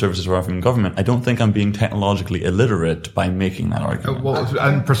intelligence services or if I'm in government, I don't think I'm being technologically illiterate by making that argument. Well,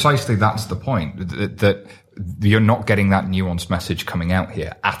 and precisely that's the point, that you're not getting that nuanced message coming out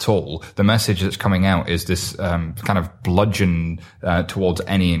here at all. The message that's coming out is this kind of bludgeon towards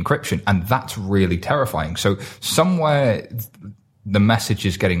any encryption, and that's really terrifying. So somewhere the message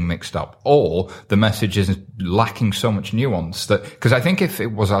is getting mixed up, or the message is lacking so much nuance that, because I think if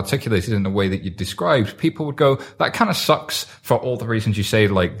it was articulated in the way that you described, people would go, that kind of sucks for all the reasons you say,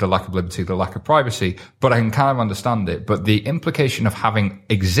 like the lack of liberty, the lack of privacy, but I can kind of understand it. But the implication of having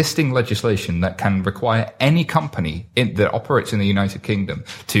existing legislation that can require any company that operates in the United Kingdom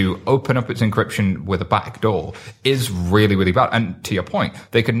to open up its encryption with a back door is really, really bad. And to your point,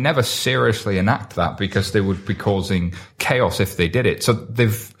 they could never seriously enact that because they would be causing chaos if they did it. So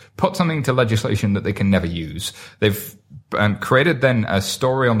they've put something into legislation that they can never use. They've created then a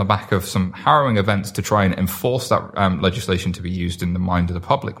story on the back of some harrowing events to try and enforce that legislation to be used in the mind of the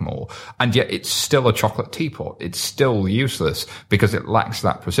public more. And yet it's still a chocolate teapot. It's still useless because it lacks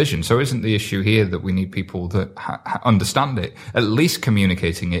that precision. So isn't the issue here that we need people that understand it, at least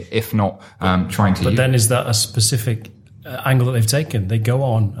communicating it, if not trying to use it? But then is that a specific angle that they've taken? They go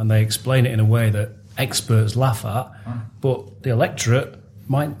on and they explain it in a way that experts laugh at, but the electorate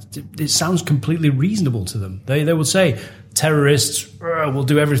it sounds completely reasonable to them. They will say, terrorists will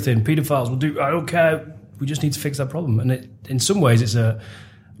do everything, pedophiles will do, I don't care, we just need to fix that problem. And in some ways it's a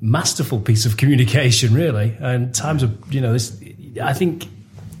masterful piece of communication, really. And times of, this, I think...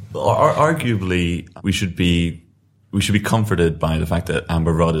 Arguably, we should be comforted by the fact that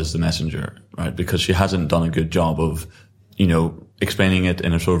Amber Rudd is the messenger, right? Because she hasn't done a good job of, explaining it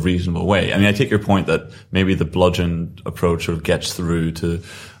in a sort of reasonable way. I mean, I take your point that maybe the bludgeon approach sort of gets through to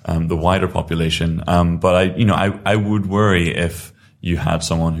the wider population. But I would worry if you had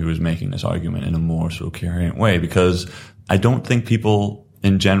someone who was making this argument in a more sort of coherent way, because I don't think people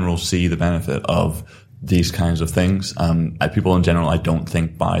in general see the benefit of these kinds of things. People in general, I don't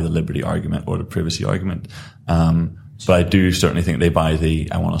think buy the liberty argument or the privacy argument. But I do certainly think they buy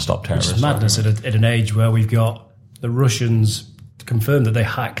I want to stop terrorists. Which is madness at an age where we've got the Russians confirmed that they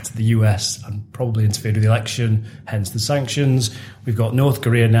hacked the US and probably interfered with the election, hence the sanctions. We've got North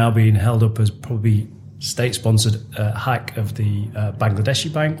Korea now being held up as probably state-sponsored hack of the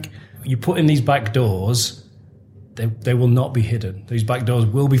Bangladeshi bank. You put in these back doors, they will not be hidden. These back doors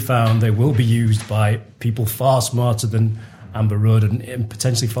will be found. They will be used by people far smarter than Amber Rudd and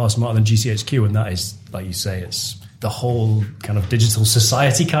potentially far smarter than GCHQ. And that is, like you say, it's the whole kind of digital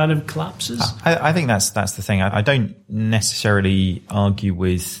society kind of collapses. I think that's the thing. I don't necessarily argue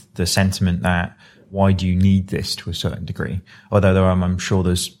with the sentiment that why do you need this to a certain degree? Although I'm sure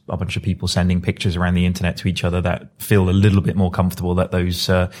there's a bunch of people sending pictures around the internet to each other that feel a little bit more comfortable that those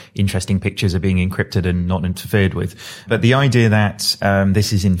interesting pictures are being encrypted and not interfered with. But the idea that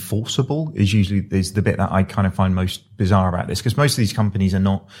this is enforceable is the bit that I kind of find most bizarre about this, because most of these companies are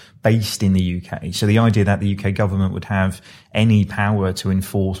not based in the UK. So the idea that the UK government would have any power to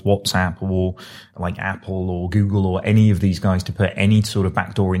enforce WhatsApp or like Apple or Google or any of these guys to put any sort of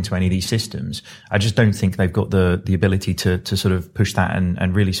backdoor into any of these systems, I just don't think they've got the ability to sort of push that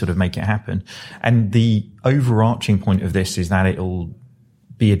and really sort of make it happen. And the overarching point of this is that it'll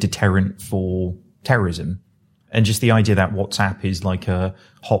be a deterrent for terrorism. And just the idea that WhatsApp is like a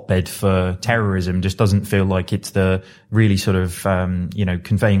hotbed for terrorism just doesn't feel like it's the really sort of,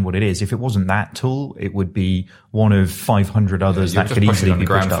 conveying what it is. If it wasn't that tool, it would be one of 500 others that could easily be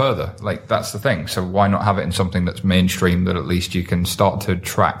pushed up further. Like, that's the thing. So why not have it in something that's mainstream that at least you can start to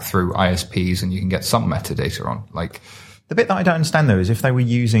track through ISPs and you can get some metadata on? Like, the bit that I don't understand though is if they were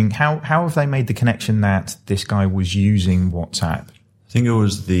using, how have they made the connection that this guy was using WhatsApp? I think it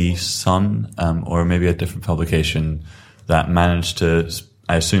was The Sun, or maybe a different publication that managed to,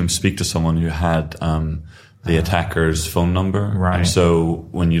 I assume, speak to someone who had the attacker's phone number. Right. And so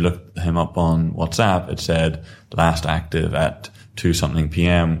when you looked him up on WhatsApp, it said last active at 2-something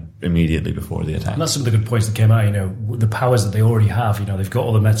PM immediately before the attack. And that's some of the good points that came out, the powers that they already have, they've got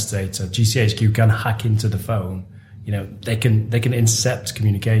all the metadata. GCHQ can hack into the phone. They can intercept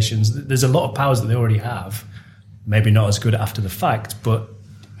communications. There's a lot of powers that they already have. Maybe not as good after the fact, but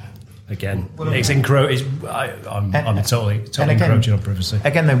again, I'm totally encroaching on privacy.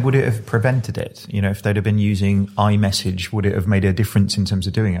 Again, then, would it have prevented it? If they'd have been using iMessage, would it have made a difference in terms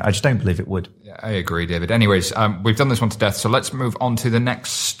of doing it? I just don't believe it would. Yeah. Yeah, I agree, David. Anyways, we've done this one to death, so let's move on to the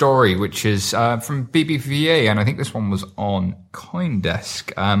next story, which is from BBVA, and I think this one was on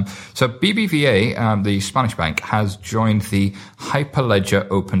CoinDesk. So BBVA, the Spanish bank, has joined the Hyperledger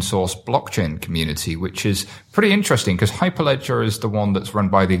open source blockchain community, which is pretty interesting because Hyperledger is the one that's run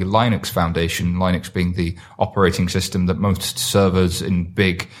by the Linux Foundation, Linux being the operating system that most servers in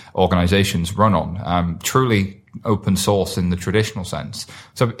big organizations run on. Truly open source in the traditional sense.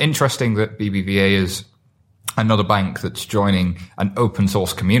 So interesting that BBVA is another bank that's joining an open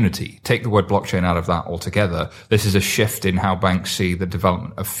source community. Take the word blockchain out of that altogether. This is a shift in how banks see the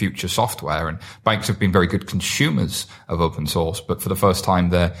development of future software, and banks have been very good consumers of open source, but for the first time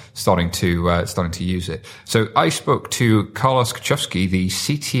they're starting to use it. So I spoke to Carlos Kachowski, the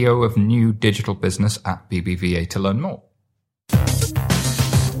CTO of New Digital Business at BBVA, to learn more.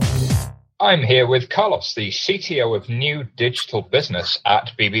 I'm here with Carlos, the CTO of New Digital Business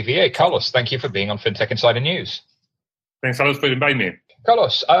at BBVA. Carlos, thank you for being on FinTech Insider News. Thanks a lot for inviting me.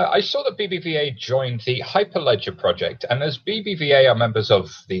 Carlos, I saw that BBVA joined the Hyperledger project, and as BBVA are members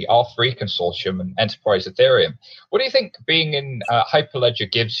of the R3 consortium and Enterprise Ethereum, what do you think being in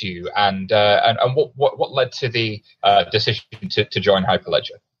Hyperledger gives you, and what led to the decision to join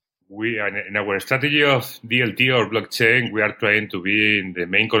Hyperledger? We are in our strategy of DLT or blockchain, we are trying to be in the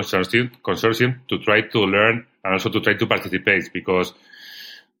main consortium to try to learn and also to try to participate, because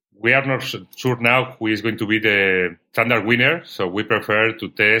we are not sure now who is going to be the standard winner. So we prefer to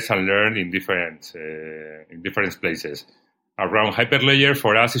test and learn in different places. Around Hyperledger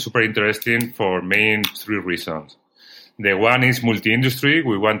for us is super interesting for main three reasons. The one is multi-industry.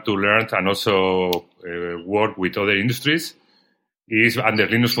 We want to learn and also work with other industries. Is under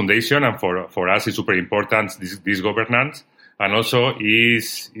Linux Foundation, and for us it's super important, this governance, and also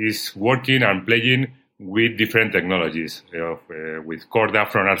is working and playing with different technologies, with Corda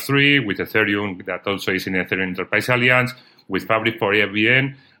from R3, with Ethereum that also is in Ethereum Enterprise Alliance, with Fabric for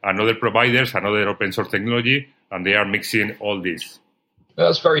AFBN, and other providers and other open source technology, and they are mixing all this.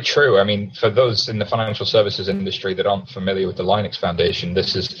 That's very true. I mean, for those in the financial services industry that aren't familiar with the Linux Foundation,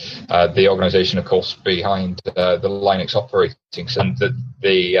 this is the organization, of course, behind the Linux operating system.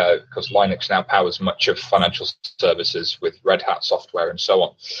 Because Linux now powers much of financial services with Red Hat software and so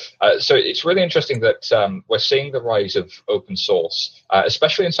on. So it's really interesting that we're seeing the rise of open source,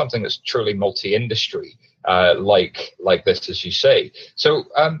 especially in something that's truly multi-industry. Like this, as you say. So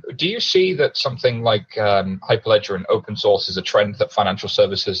do you see that something like Hyperledger and open source is a trend that financial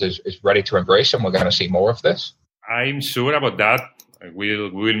services is ready to embrace, and we're going to see more of this? I'm sure about that. We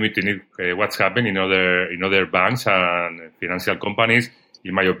will meet in what's happening in other banks and financial companies.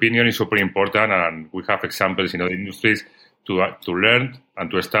 In my opinion, it's super important, and we have examples in other industries to learn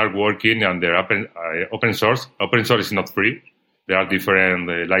and to start working under open source. Open source is not free. There are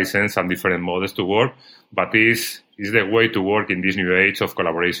different licenses and different models to work, but is the way to work in this new age of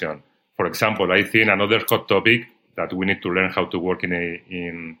collaboration. For example, I think another hot topic that we need to learn how to work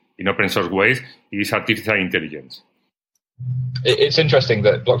in open source ways is artificial intelligence. It's interesting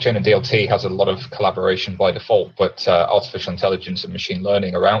that blockchain and DLT has a lot of collaboration by default, but artificial intelligence and machine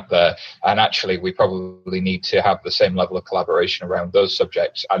learning are out there. And actually, we probably need to have the same level of collaboration around those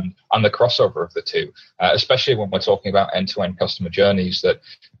subjects and the crossover of the two, especially when we're talking about end-to-end customer journeys, that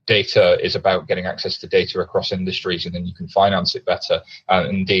data is about getting access to data across industries, and then you can finance it better.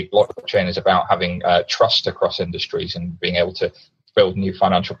 Indeed, blockchain is about having trust across industries and being able to build new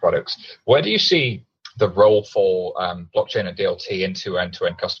financial products. Where do you see the role for blockchain and DLT into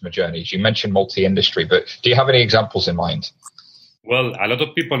end-to-end customer journeys? You mentioned multi-industry, but do you have any examples in mind? Well, a lot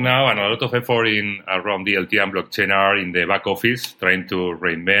of people now and a lot of effort around DLT and blockchain are in the back office, trying to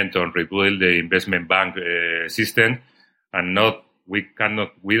reinvent or rebuild the investment bank system, and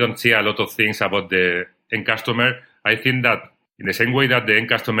we don't see a lot of things about the end customer. I think that in the same way that the end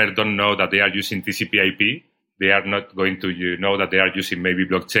customer don't know that they are using TCP/IP, they are not going to know that they are using maybe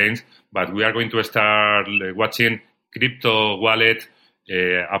blockchains, but we are going to start watching crypto wallet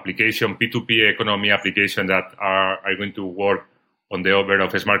application, P2P economy application that are going to work on the over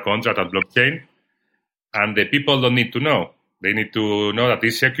of a smart contract and blockchain. And the people don't need to know. They need to know that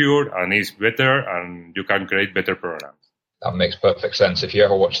it's secure and it's better, and you can create better programs. That makes perfect sense. If you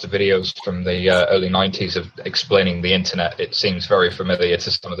ever watch the videos from the early 90s of explaining the internet, it seems very familiar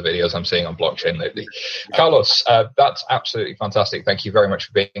to some of the videos I'm seeing on blockchain lately. Carlos, that's absolutely fantastic. Thank you very much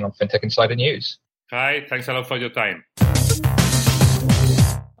for being on FinTech Insider News. Hi, thanks a lot for your time.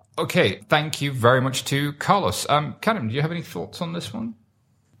 Okay, thank you very much to Carlos. Karim, do you have any thoughts on this one?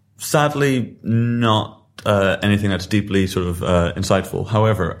 Sadly, not anything that's deeply sort of insightful.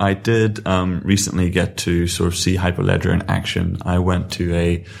 However, I did recently get to sort of see Hyperledger in action. I went to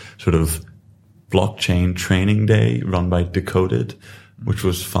a sort of blockchain training day run by Decoded, which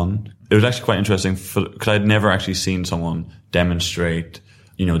was fun. It was actually quite interesting because I'd never actually seen someone demonstrate,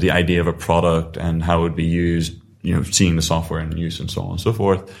 the idea of a product and how it would be used, seeing the software in use and so on and so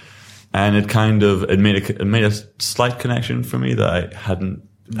forth. And it made a slight connection for me that I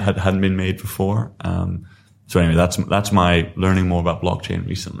hadn't been made before. So anyway, that's my learning more about blockchain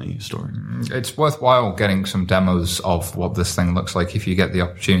recently story. It's worthwhile getting some demos of what this thing looks like if you get the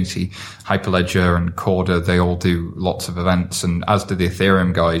opportunity. Hyperledger and Corda, they all do lots of events, and as do the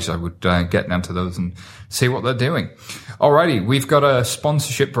Ethereum guys. I would get down to those and see what they're doing. Alrighty, we've got a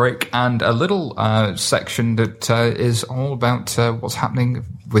sponsorship break and a little section that is all about what's happening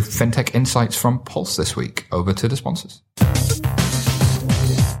with FinTech Insights from Pulse this week. Over to the sponsors.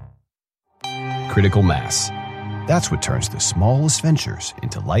 Critical mass. That's what turns the smallest ventures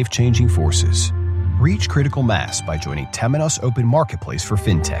into life-changing forces. Reach critical mass by joining Temenos Open Marketplace for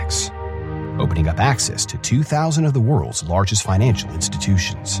FinTechs, opening up access to 2,000 of the world's largest financial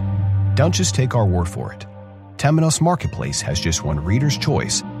institutions. Don't just take our word for it. Temenos Marketplace has just won Reader's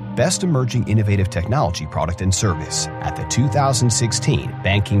Choice Best Emerging Innovative Technology Product and Service at the 2016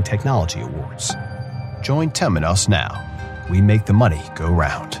 Banking Technology Awards. Join Temenos now. We make the money go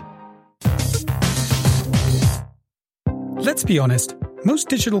round. Let's be honest, most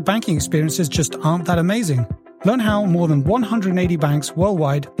digital banking experiences just aren't that amazing. Learn how more than 180 banks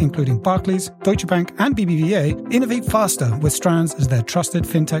worldwide, including Barclays, Deutsche Bank, and BBVA, innovate faster with Strands as their trusted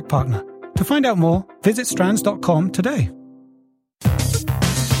fintech partner. To find out more, visit strands.com today.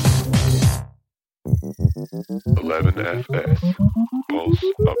 11FS Pulse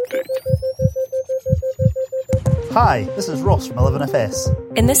Update. Hi, this is Ross from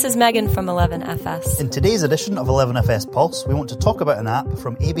 11FS. And this is Megan from 11FS. In today's edition of 11FS Pulse, we want to talk about an app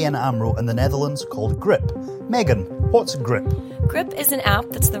from ABN AMRO in the Netherlands called Grip. Megan, what's Grip? Grip is an app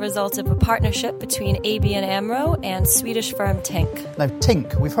that's the result of a partnership between ABN AMRO and Swedish firm Tink. Now,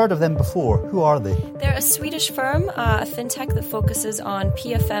 Tink, we've heard of them before. Who are they? They're a Swedish firm, a fintech that focuses on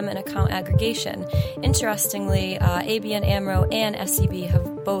PFM and account aggregation. Interestingly, ABN AMRO and SEB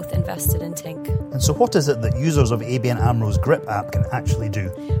have both invested in Tink. And so what is it that users of ABN AMRO's Grip app can actually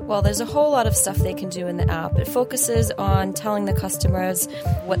do? Well, there's a whole lot of stuff they can do in the app. It focuses on telling the customers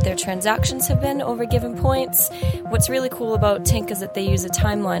what their transactions have been over given points. What's really cool about Tink is that they use a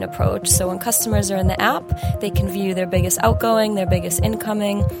timeline approach. So when customers are in the app, they can view their biggest outgoing, their biggest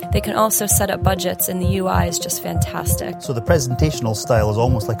incoming. They can also set up budgets, and the UI is just fantastic. So the presentational style is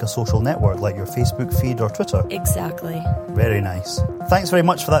almost like a social network, like your Facebook feed or Twitter? Exactly. Very nice. Thanks very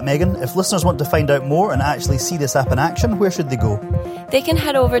much for that, Megan. If listeners want to find out more and actually see this app in action, where should they go? They can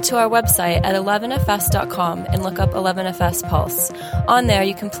head over to our website at 11fs.com and look up 11FS Pulse. On there,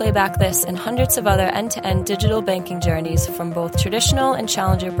 you can play back this and hundreds of other end-to-end digital banking journeys from both traditional and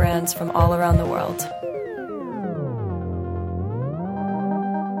challenger brands from all around the world.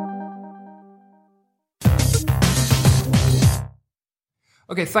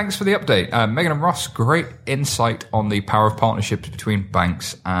 Okay, thanks for the update. Megan and Ross, great insight on the power of partnerships between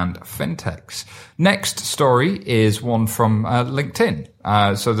banks and fintechs. Next story is one from LinkedIn.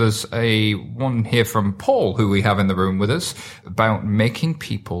 So there's one here from Paul, who we have in the room with us, about making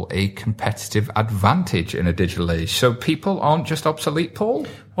people a competitive advantage in a digital age. So people aren't just obsolete, Paul?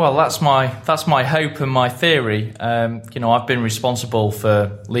 Well, that's my hope and my theory. I've been responsible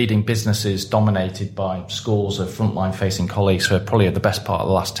for leading businesses dominated by scores of frontline-facing colleagues for probably the best part of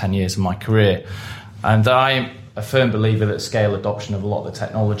the last 10 years of my career. And I'm a firm believer that scale adoption of a lot of the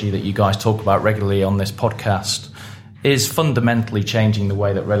technology that you guys talk about regularly on this podcast is fundamentally changing the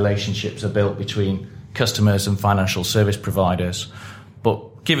way that relationships are built between customers and financial service providers.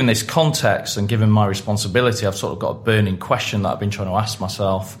 But given this context and given my responsibility, I've sort of got a burning question that I've been trying to ask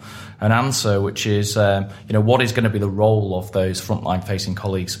myself and answer, which is, what is going to be the role of those frontline-facing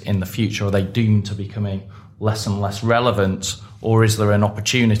colleagues in the future? Are they doomed to becoming less and less relevant, or is there an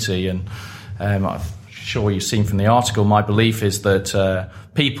opportunity? And I'm sure you've seen from the article, my belief is that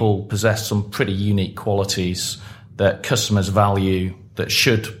people possess some pretty unique qualities that customers value that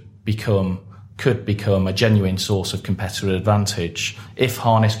could become a genuine source of competitive advantage if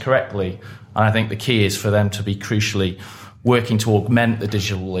harnessed correctly. And I think the key is for them to be crucially working to augment the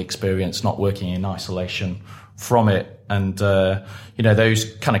digital experience, not working in isolation from it. And,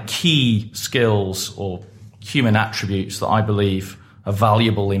 those kind of key skills or human attributes that I believe are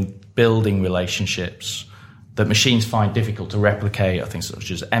valuable in building relationships that machines find difficult to replicate, are things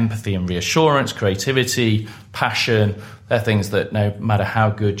such as empathy and reassurance, creativity, passion. They're things that no matter how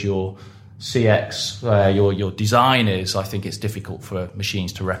good your CX, your design is, I think it's difficult for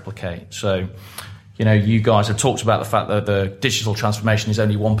machines to replicate. So, You guys have talked about the fact that the digital transformation is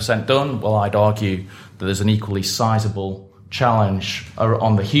only 1% done. Well, I'd argue that there's an equally sizable challenge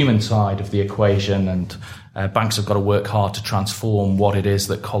on the human side of the equation, and banks have got to work hard to transform what it is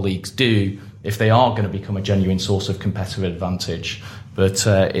that colleagues do if they are going to become a genuine source of competitive advantage. But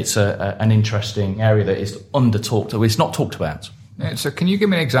it's an interesting area that is it's not talked about. So can you give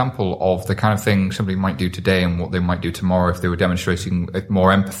me an example of the kind of thing somebody might do today and what they might do tomorrow if they were demonstrating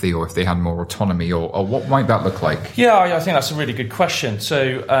more empathy or if they had more autonomy, or what might that look like? Yeah, I think that's a really good question.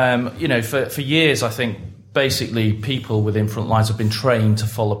 So, for years, I think basically people within front lines have been trained to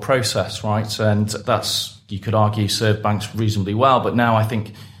follow process, right? And that's, you could argue, served banks reasonably well. But now I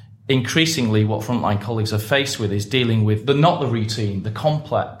think increasingly what frontline colleagues are faced with is dealing with not the routine, the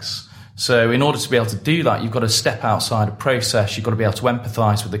complex. So in order to be able to do that, you've got to step outside a process. You've got to be able to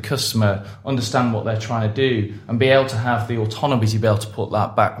empathise with the customer, understand what they're trying to do, and be able to have the autonomy to be able to put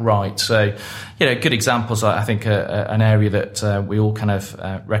that back right. So, good examples, I think, an area that we all kind of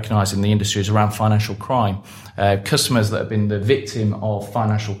recognise in the industry is around financial crime. Customers that have been the victim of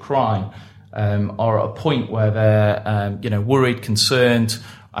financial crime are at a point where they're, worried, concerned.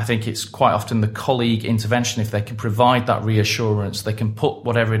 I think it's quite often the colleague intervention. If they can provide that reassurance, they can put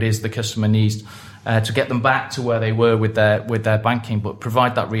whatever it is the customer needs to get them back to where they were with their banking, but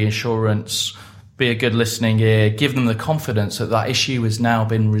provide that reassurance, be a good listening ear, give them the confidence that issue has now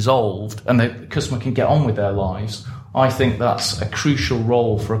been resolved and the customer can get on with their lives. I think that's a crucial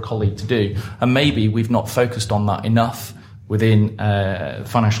role for a colleague to do. And maybe we've not focused on that enough within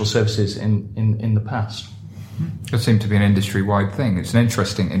financial services in the past. It seemed to be an industry-wide thing. It's an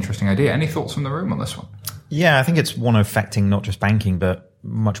interesting idea. Any thoughts from the room on this one? Yeah, I think it's one affecting not just banking, but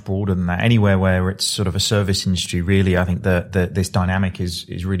much broader than that. Anywhere where it's sort of a service industry, really, I think that this dynamic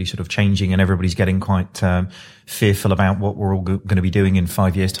is really sort of changing, and everybody's getting quite fearful about what we're all going to be doing in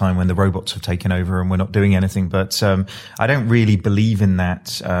 5 years' time when the robots have taken over and we're not doing anything. But I don't really believe in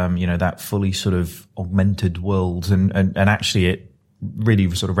that, that fully sort of augmented world, and actually it really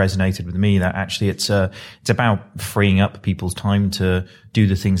sort of resonated with me that actually it's about freeing up people's time to do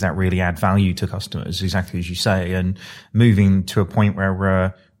the things that really add value to customers, exactly as you say, and moving to a point where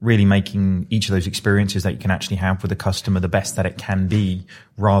we're really making each of those experiences that you can actually have with the customer the best that it can be,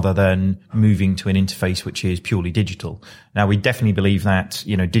 rather than moving to an interface which is purely digital. Now, we definitely believe that,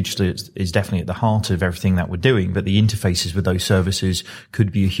 digital is definitely at the heart of everything that we're doing, but the interfaces with those services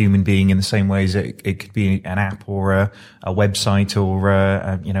could be a human being in the same way as it could be an app or a website or,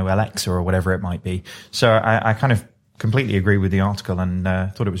 Alexa or whatever it might be. So I kind of completely agree with the article and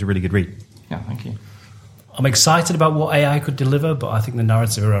thought it was a really good read. Yeah, thank you. I'm excited about what AI could deliver, but I think the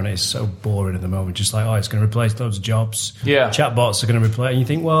narrative around it is so boring at the moment. Just like, it's going to replace loads of jobs. Yeah. Chatbots are going to replace. And you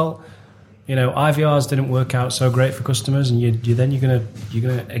think, well, IVRs didn't work out so great for customers, and you're going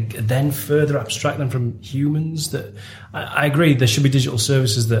to then further abstract them from humans. That I agree, there should be digital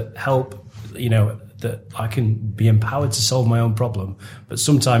services that help, that I can be empowered to solve my own problem. But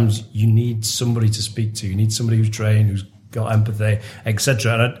sometimes you need somebody to speak to. You need somebody who's trained, who's got empathy,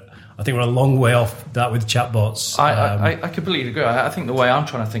 etc. And I think we're a long way off that with chatbots. I completely agree. I think the way I'm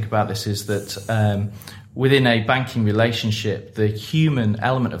trying to think about this is that within a banking relationship, the human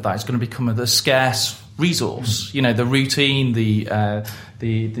element of that is going to become a scarce resource. The routine, the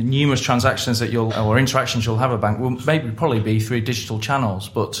numerous transactions or interactions you'll have at a bank will probably be through digital channels,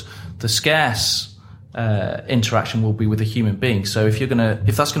 but the scarce interaction will be with a human being. So if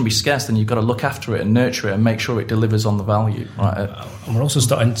that's going to be scarce, then you've got to look after it and nurture it and make sure it delivers on the value. Right? And we're also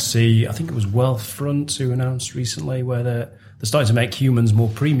starting to see, I think it was Wealthfront who announced recently, where they're starting to make humans more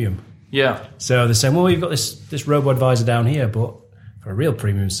premium. Yeah. So they're saying, well, you've got this robo-advisor down here, but for a real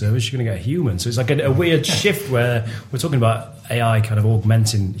premium service, you're going to get a human. So it's like a weird shift where we're talking about AI kind of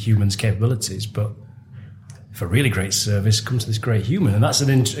augmenting humans' capabilities, but for a really great service comes this great human, and that's an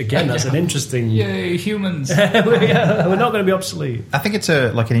interesting. Yay, humans! We're not going to be obsolete. I think it's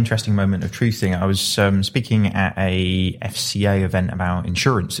an interesting moment of truth thing. I was speaking at a FCA event about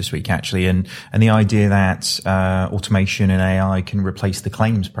insurance this week, actually, and the idea that automation and AI can replace the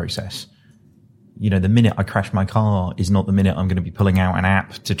claims process. The minute I crash my car is not the minute I'm going to be pulling out an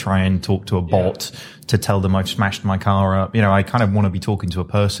app to try and talk to a bot to tell them I've smashed my car up. I kind of want to be talking to a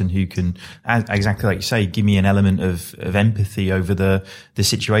person who can, exactly like you say, give me an element of empathy over the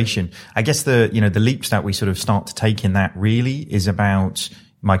situation. I guess the leaps that we sort of start to take in that really is about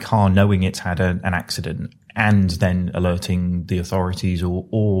my car knowing it's had an accident and then alerting the authorities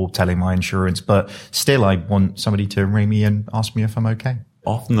or telling my insurance. But still, I want somebody to ring me and ask me if I'm okay.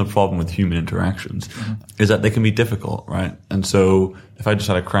 Often the problem with human interactions is that they can be difficult, right? And so if I just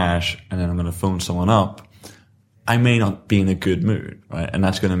had a crash and then I'm going to phone someone up, I may not be in a good mood, right? And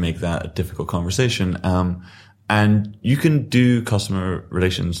that's going to make that a difficult conversation. And you can do customer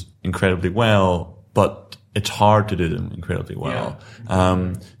relations incredibly well, but it's hard to do them incredibly well.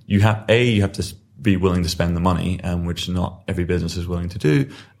 Yeah. You have to be willing to spend the money, which not every business is willing to do.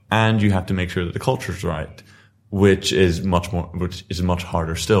 And you have to make sure that the culture is right, which is much much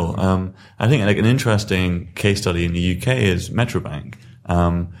harder still. I think like an interesting case study in the UK is Metrobank.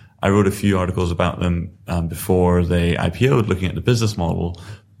 I wrote a few articles about them, before they IPO'd, looking at the business model.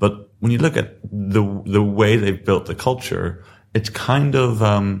 But when you look at the way they've built the culture, it's kind of,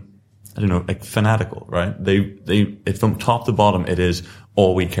 like fanatical, right? It's from top to bottom, it is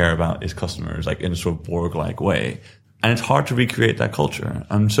all we care about is customers, like in a sort of Borg-like way. And it's hard to recreate that culture.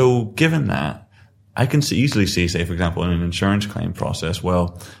 And so given that, I can easily see, say, for example, in an insurance claim process,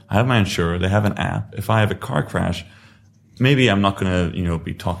 well, I have my insurer, they have an app. If I have a car crash, maybe I'm not going to,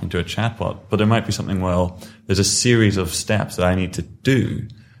 be talking to a chatbot, but there might be something, well, there's a series of steps that I need to do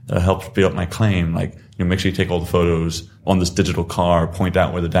that helps build up my claim, like, make sure you take all the photos on this digital car, point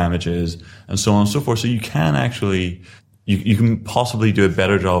out where the damage is, and so on and so forth. So you can actually, you can possibly do a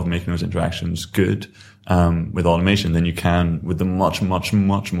better job of making those interactions good, with automation than you can with the much, much,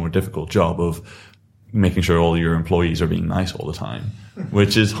 much more difficult job of making sure all your employees are being nice all the time,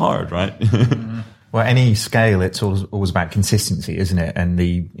 which is hard, right? Well, any scale, it's always about consistency, isn't it? And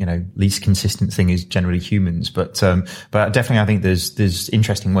the, least consistent thing is generally humans. But definitely I think there's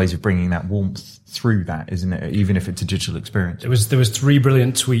interesting ways of bringing that warmth through that, isn't it? Even if it's a digital experience. There was 3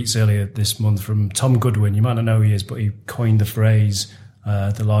 brilliant tweets earlier this month from Tom Goodwin. You might not know who he is, but he coined the phrase,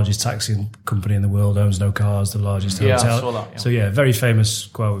 the largest taxi company in the world owns no cars, the largest hotel. I saw that, yeah. So very famous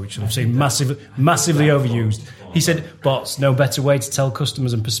quote, which I've seen massively overused. He said, bots know better way to tell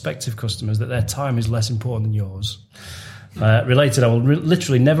customers and prospective customers that their time is less important than yours. Related, I will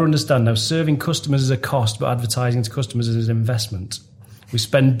literally never understand how serving customers is a cost, but advertising to customers is an investment. We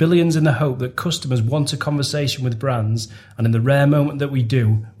spend billions in the hope that customers want a conversation with brands, and in the rare moment that we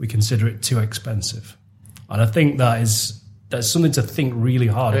do, we consider it too expensive. And I think that's something to think really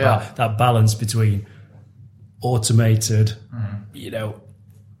hard about, that balance between automated,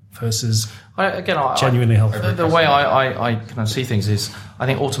 versus genuinely helpful. The way I kind of see things is, I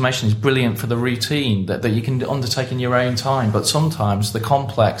think automation is brilliant for the routine that you can undertake in your own time, but sometimes the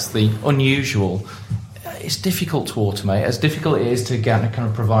complex, the unusual, it's difficult to automate. As difficult it is to kind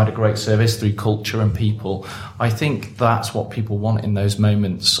of provide a great service through culture and people, I think that's what people want in those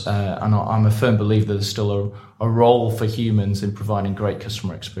moments. And I'm a firm believer there's still a role for humans in providing great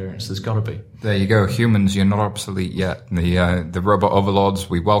customer experience. There's got to be. There you go. Humans, you're not obsolete yet. The robot overlords,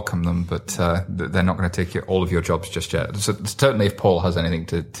 we welcome them, but they're not going to take all of your jobs just yet. So certainly if Paul has anything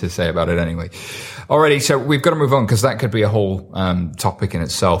to say about it anyway. Alrighty, so we've got to move on because that could be a whole topic in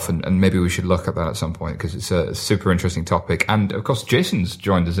itself, and maybe we should look at that at some point because it's a super interesting topic. And of course, Jason's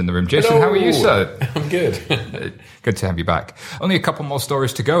joined us in the room. Jason, Hello. How are you, sir? I'm good. Good to have you back. Only a couple more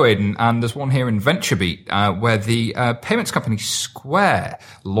stories to go, Aidan, and there's one here in VentureBeat where the payments company Square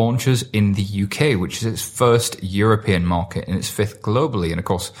launches in the UK, which is its first European market and its 5th globally. And of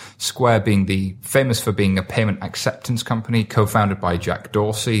course, Square being famous for being a payment acceptance company, co-founded by Jack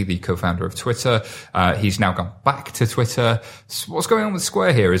Dorsey, the co-founder of Twitter. He's now gone back to Twitter. So what's going on with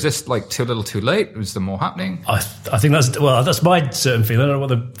Square here? Is this like too little too late? Is there more happening? I think that's my certain feeling. I don't know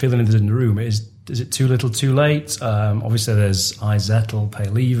what the feeling is in the room. Is it too little too late? Obviously there's iZettle,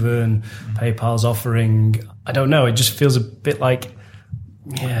 PayLeven, PayPal's offering. I don't know. It just feels a bit like,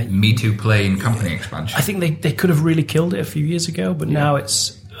 Me Too play in company expansion. I think they could have really killed it a few years ago, but now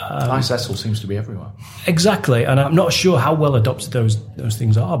it's... iZettle seems to be everywhere. Exactly, and I'm not sure how well adopted those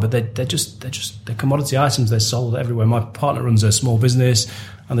things are, but they're commodity items. They're sold everywhere. My partner runs a small business,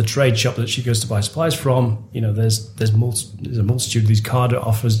 and the trade shop that she goes to buy supplies from, there's a multitude of these card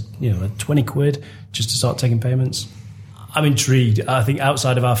offers, like 20 quid just to start taking payments. I'm intrigued. I think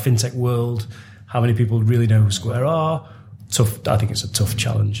outside of our fintech world, how many people really know who Square are? Tough. I think it's a tough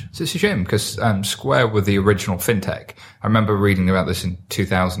challenge. So it's a shame because Square were the original fintech. I remember reading about this in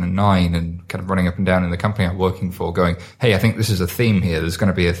 2009 and kind of running up and down in the company I'm working for going, hey, I think this is a theme here. There's going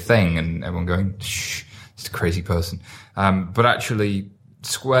to be a thing. And everyone going, shh, it's a crazy person. But actually,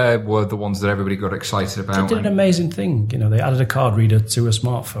 Square were the ones that everybody got excited about. They did an amazing thing. They added a card reader to a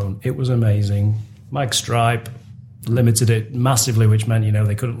smartphone. It was amazing. Mike Stripe limited it massively, which meant,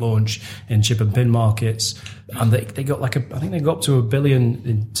 they couldn't launch in chip and pin markets. And they got I think they got up to $1 billion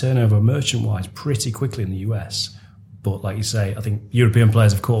in turnover merchant-wise pretty quickly in the US. But like you say, I think European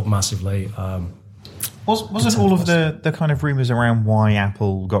players have caught up massively. Wasn't all of the kind of rumours around why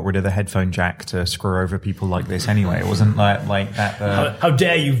Apple got rid of the headphone jack to screw over people like this anyway? It wasn't like that. How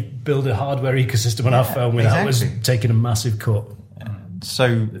dare you build a hardware ecosystem on our phone without us taking a massive cut?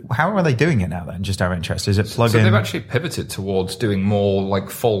 So how are they doing it now then, just out of interest? Is it plug-in? So they've actually pivoted towards doing more like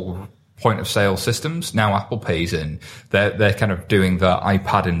full point of sale systems. Now Apple Pay's in. They're kind of doing the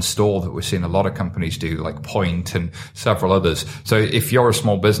iPad in store that we're seeing a lot of companies do, like Point and several others. So if you're a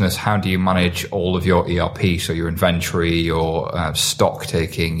small business, how do you manage all of your ERP? So your inventory, your stock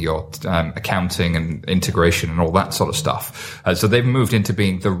taking, your accounting and integration and all that sort of stuff. So they've moved into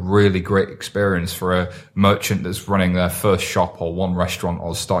being the really great experience for a merchant that's running their first shop or one restaurant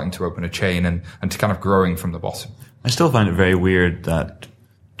or starting to open a chain and to kind of growing from the bottom. I still find it very weird that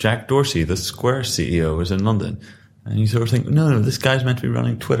Jack Dorsey, the Square CEO, is in London. And you sort of think, no, this guy's meant to be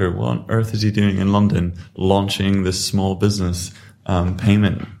running Twitter. What on earth is he doing in London, launching this small business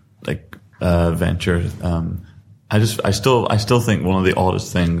payment venture? I still think one of the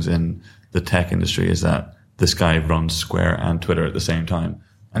oddest things in the tech industry is that this guy runs Square and Twitter at the same time.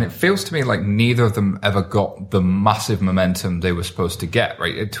 And it feels to me like neither of them ever got the massive momentum they were supposed to get,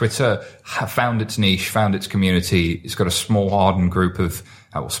 right? Twitter found its niche, found its community. It's got a small hardened group of,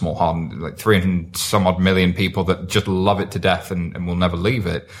 like 300 some odd million people that just love it to death and will never leave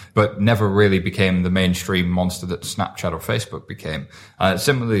it, but never really became the mainstream monster that Snapchat or Facebook became.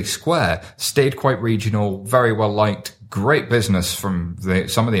 Similarly, Square stayed quite regional, very well liked, great business from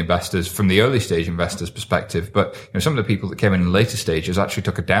some of the investors, from the early stage investors' perspective, but some of the people that came in later stages actually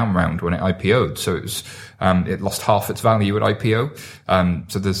took a down round when it IPO'd, so it was it lost half its value at IPO.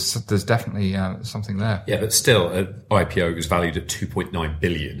 So there's definitely something there. Yeah, but still, at IPO it was valued at 2.9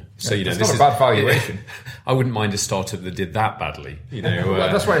 billion. So it's not a bad valuation. I wouldn't mind a startup that did that badly.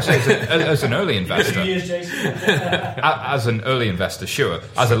 Well, that's why I say as an early investor, as an early investor, sure.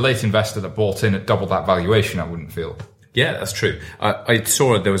 As a late investor that bought in at double that valuation, I wouldn't feel. Yeah, that's true. I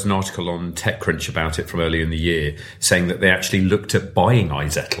saw there was an article on TechCrunch about it from earlier in the year saying that they actually looked at buying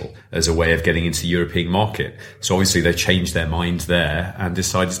iZettle as a way of getting into the European market. So obviously they changed their mind there and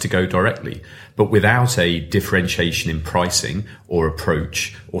decided to go directly. But without a differentiation in pricing or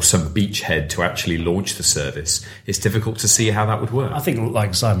approach or some beachhead to actually launch the service, it's difficult to see how that would work. I think,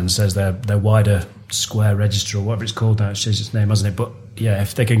 like Simon says, their wider Square register or whatever it's called now, it's changed its name, hasn't it? But yeah,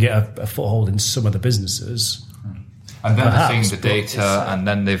 if they can get a foothold in some of the businesses... And then they're seeing the data, and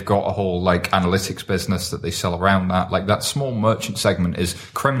then they've got a whole analytics business that they sell around that. Like that small merchant segment is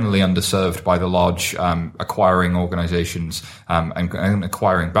criminally underserved by the large acquiring organizations and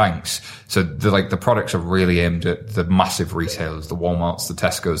acquiring banks. So the products are really aimed at the massive retailers, the Walmarts, the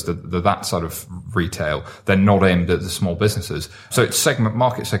Tesco's, that sort of retail. They're not aimed at the small businesses. So it's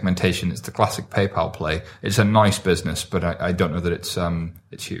market segmentation. It's the classic PayPal play. It's a nice business, but I don't know that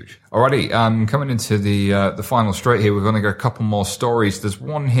it's huge. Alrighty, coming into the final straight here. We've only got a couple more stories. There's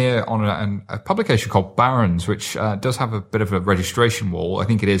one here on a publication called Barron's, which does have a bit of a registration wall. I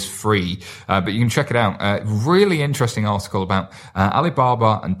think it is free, but you can check it out. Really interesting article about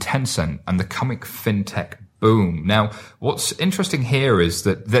Alibaba and Tencent and the coming fintech boom. Now, what's interesting here is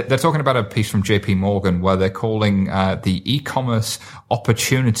that they're talking about a piece from JP Morgan where they're calling the e-commerce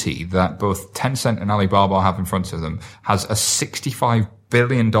opportunity that both Tencent and Alibaba have in front of them has a $65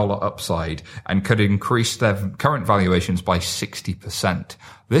 billion upside and could increase their current valuations by 60%.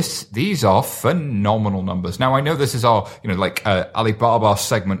 These are phenomenal numbers. Now, I know this is our, Alibaba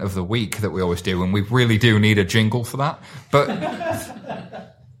segment of the week that we always do, and we really do need a jingle for that. But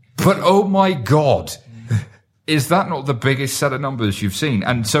oh my God. Is that not the biggest set of numbers you've seen?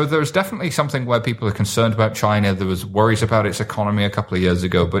 And so there's definitely something where people are concerned about China. There was worries about its economy a couple of years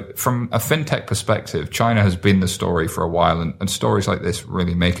ago. But from a fintech perspective, China has been the story for a while. And stories like this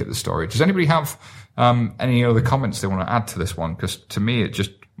really make it the story. Does anybody have any other comments they want to add to this one? Because to me,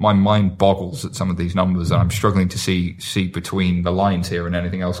 my mind boggles at some of these numbers, and I'm struggling to see between the lines here and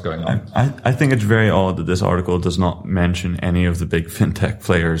anything else going on. I think it's very odd that this article does not mention any of the big fintech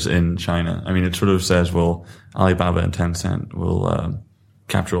players in China. I mean, it sort of says, well, Alibaba and Tencent will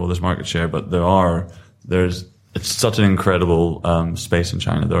capture all this market share, but it's such an incredible space in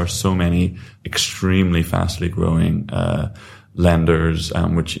China. There are so many extremely fastly growing lenders,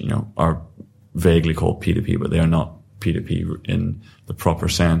 which are vaguely called P2P, but they are not P2P in the proper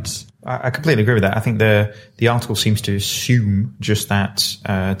sense. I completely agree with that. I think the article seems to assume just that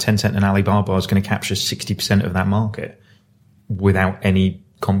Tencent and Alibaba is going to capture 60% of that market without any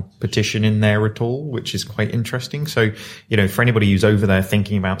competition in there at all, which is quite interesting. So, for anybody who's over there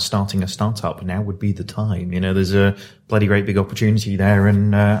thinking about starting a startup, now would be the time. There's a bloody great big opportunity there,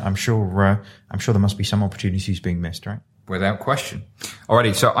 and I'm sure there must be some opportunities being missed, right? Without question.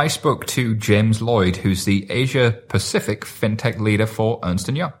 Alrighty, so I spoke to James Lloyd, who's the Asia Pacific fintech leader for Ernst &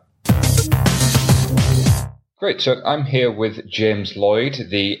 Young. Great, so I'm here with James Lloyd,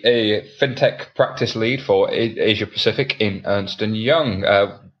 the fintech practice lead for Asia Pacific in Ernst & Young.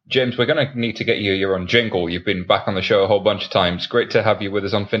 James, we're going to need to get you your own jingle. You've been back on the show a whole bunch of times. Great to have you with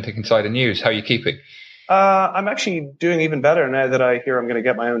us on Fintech Insider News. How are you keeping? I'm actually doing even better now that I hear I'm going to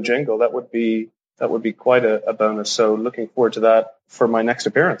get my own jingle. That would be quite a bonus. So looking forward to that for my next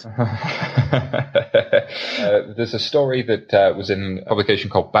appearance. There's a story that was in a publication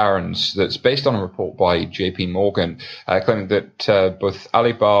called Barron's that's based on a report by JP Morgan claiming that both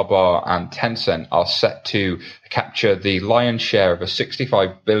Alibaba and Tencent are set to capture the lion's share of a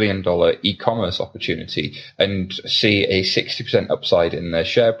 $65 billion e-commerce opportunity and see a 60% upside in their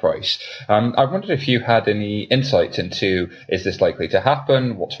share price. I wondered if you had any insights into, is this likely to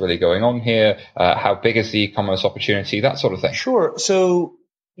happen? What's really going on here? How big is the e-commerce opportunity? That sort of thing. Sure. So,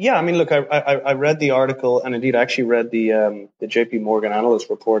 yeah, I mean, look, I read the article, and indeed I actually read the JP Morgan analyst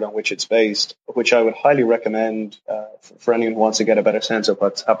report on which it's based, which I would highly recommend for anyone who wants to get a better sense of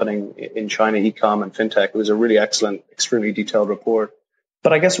what's happening in China e-com and fintech. It was a really excellent, extremely detailed report.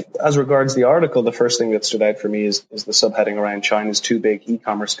 But I guess as regards the article, the first thing that stood out for me is the subheading around China's two big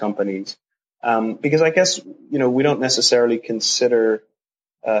e-commerce companies. Because I guess, we don't necessarily consider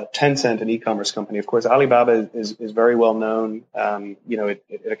Tencent, an e-commerce company. Of course, Alibaba is very well known.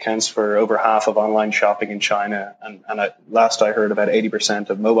 It accounts for over half of online shopping in China. And last I heard, about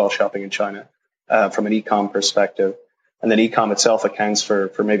 80% of mobile shopping in China from an e-com perspective. And then e-com itself accounts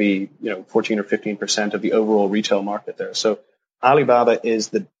for maybe 14 or 15% of the overall retail market there. So Alibaba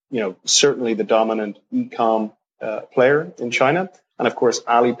is certainly the dominant e-com player in China. And of course,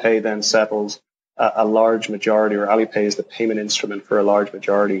 Alipay then settles a large majority, or Alipay is the payment instrument for a large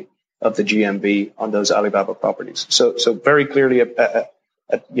majority of the GMV on those Alibaba properties. So very clearly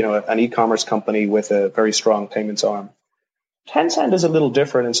an e-commerce company with a very strong payments arm. Tencent is a little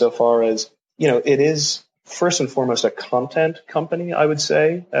different insofar as, it is first and foremost a content company, I would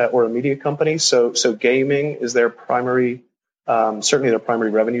say, or a media company. So gaming is their certainly their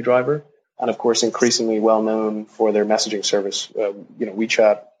primary revenue driver. And of course, increasingly well known for their messaging service,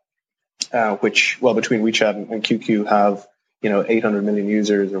 WeChat, which between WeChat and QQ have, 800 million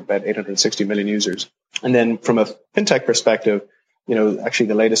users, or about 860 million users. And then from a fintech perspective, actually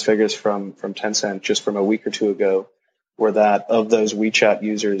the latest figures from Tencent just from a week or two ago were that of those WeChat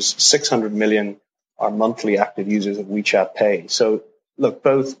users, 600 million are monthly active users of WeChat Pay. So look,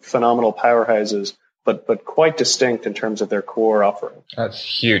 both phenomenal powerhouses, but quite distinct in terms of their core offering. That's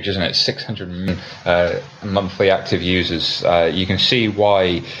huge, isn't it? 600 million monthly active users. You can see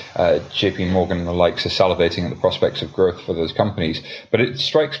why JP Morgan and the likes are salivating at the prospects of growth for those companies. But it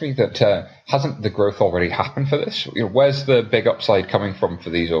strikes me that hasn't the growth already happened for this? Where's the big upside coming from for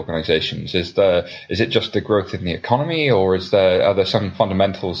these organizations? Is it just the growth in the economy, or are there some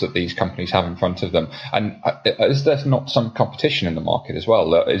fundamentals that these companies have in front of them? And is there not some competition in the market as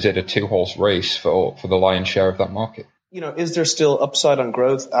well? Is it a two-horse race for the lion's share of that market? Is there still upside on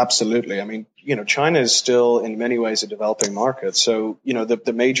growth? Absolutely. I mean, China is still in many ways a developing market. So,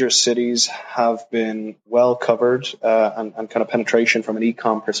 the major cities have been well covered, and kind of penetration from an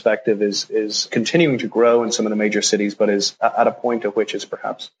e-com perspective is continuing to grow in some of the major cities, but is at a point at which it's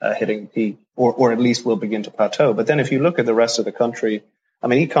perhaps hitting peak, or at least will begin to plateau. But then if you look at the rest of the country, I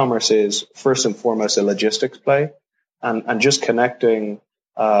mean, e-commerce is first and foremost a logistics play, and just connecting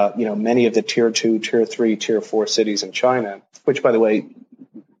many of the tier 2, tier 3, tier 4 cities in China, which, by the way,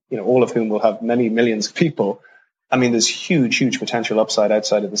 all of whom will have many millions of people. I mean, there's huge potential upside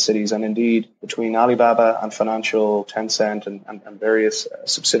outside of the cities. And indeed, between Alibaba and Financial, Tencent, and various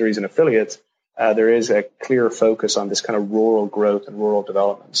subsidiaries and affiliates, there is a clear focus on this kind of rural growth and rural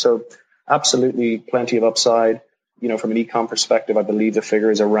development. So absolutely plenty of upside. From an e-com perspective, I believe the figure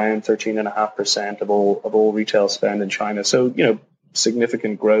is around 13.5% of all retail spend in China. So,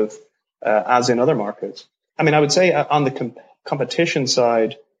 significant growth, as in other markets. I mean, I would say on the competition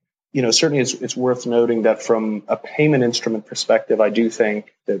side, certainly it's worth noting that from a payment instrument perspective, I do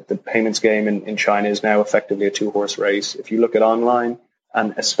think that the payments game in China is now effectively a two-horse race. If you look at online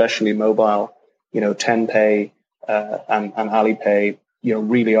and especially mobile, Tenpay and Alipay,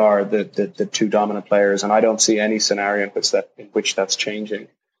 really are the two dominant players, and I don't see any scenario in which that's changing,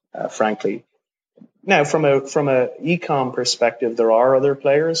 frankly. Now, from a e-com perspective, there are other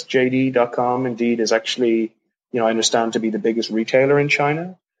players. JD.com indeed is actually, I understand, to be the biggest retailer in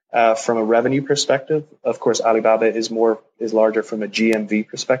China. From a revenue perspective, of course, Alibaba is larger from a GMV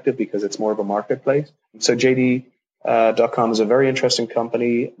perspective because it's more of a marketplace. So JD.com is a very interesting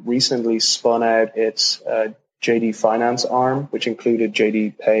company. Recently spun out its JD Finance arm, which included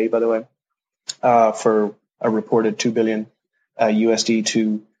JD Pay, by the way, for a reported $2 billion USD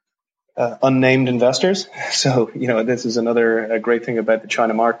to unnamed investors. So, this is another great thing about the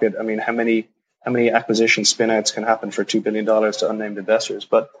China market. I mean, how many acquisition spinouts can happen for $2 billion to unnamed investors?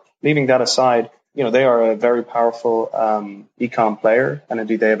 But leaving that aside, they are a very powerful e-com player, and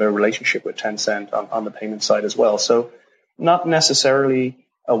indeed they have a relationship with Tencent on the payment side as well. So not necessarily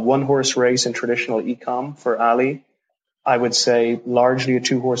a one-horse race in traditional e-com for Ali. I would say largely a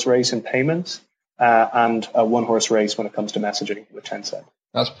two-horse race in payments and a one-horse race when it comes to messaging with Tencent.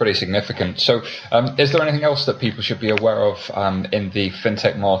 That's pretty significant. So is there anything else that people should be aware of in the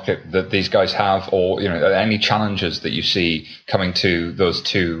fintech market that these guys have, or any challenges that you see coming to those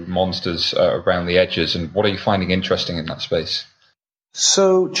two monsters around the edges, and what are you finding interesting in that space?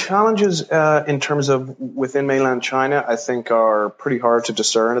 So challenges in terms of within mainland China, I think are pretty hard to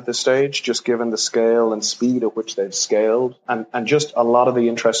discern at this stage, just given the scale and speed at which they've scaled. And just a lot of the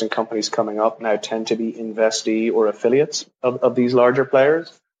interesting companies coming up now tend to be investee or affiliates of these larger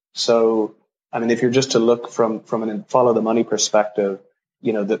players. So, I mean, if you're just to look from an follow the money perspective,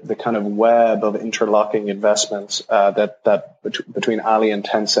 the kind of web of interlocking investments that between Ali and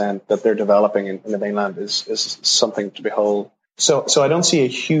Tencent that they're developing in the mainland is something to behold. So I don't see a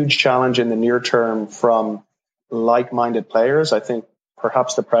huge challenge in the near term from like-minded players. I think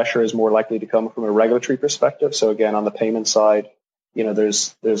perhaps the pressure is more likely to come from a regulatory perspective. So again, on the payment side,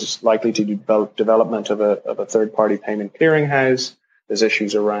 there's likely to be development of a third-party payment clearinghouse. There's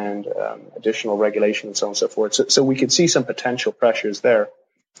issues around additional regulation and so on and so forth. So we could see some potential pressures there.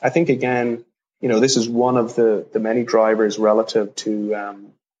 I think again, this is one of the many drivers relative to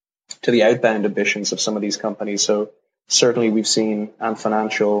the outbound ambitions of some of these companies. So certainly, we've seen Ant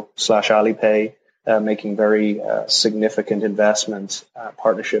Financial / Alipay making very significant investments,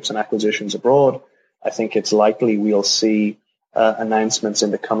 partnerships, and acquisitions abroad. I think it's likely we'll see announcements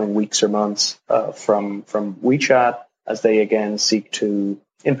in the coming weeks or months from WeChat as they again seek to,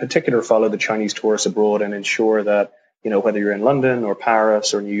 in particular, follow the Chinese tourists abroad and ensure that whether you're in London or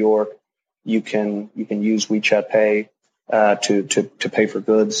Paris or New York, you can use WeChat Pay to pay for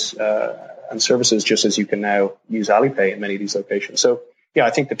goods and services, just as you can now use Alipay in many of these locations. So, yeah,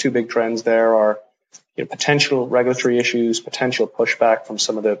 I think the two big trends there are potential regulatory issues, potential pushback from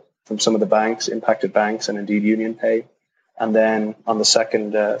some of the banks, impacted banks, and indeed UnionPay, and then on the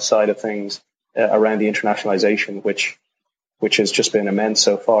second side of things around the internationalization, which has just been immense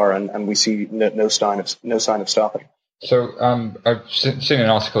so far, and we see no sign of stopping. So I've seen an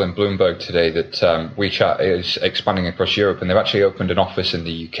article in Bloomberg today that WeChat is expanding across Europe, and they've actually opened an office in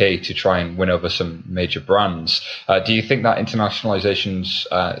the UK to try and win over some major brands. Do you think that internationalization's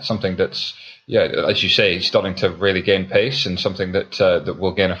something that's, as you say, starting to really gain pace, and something that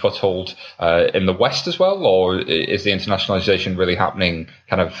will gain a foothold in the West as well, or is the internationalization really happening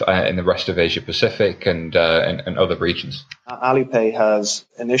kind of in the rest of Asia Pacific and other regions? Alipay has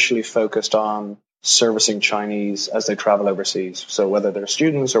initially focused on servicing Chinese as they travel overseas. So whether they're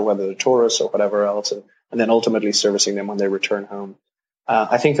students or whether they're tourists or whatever else, and then ultimately servicing them when they return home.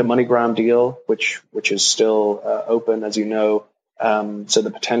 I think the MoneyGram deal, which is still open, as you know, so the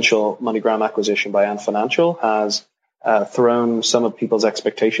potential MoneyGram acquisition by Ant Financial has thrown some of people's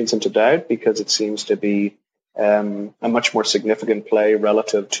expectations into doubt, because it seems to be a much more significant play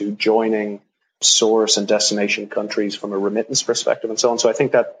relative to joining source and destination countries from a remittance perspective and so on. So I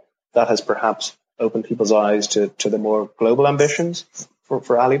think that has perhaps opened people's eyes to the more global ambitions for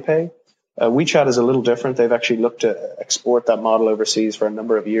Alipay. WeChat is a little different. They've actually looked to export that model overseas for a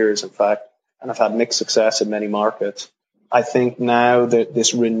number of years, in fact, and have had mixed success in many markets. I think now that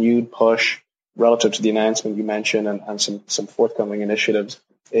this renewed push relative to the announcement you mentioned and some forthcoming initiatives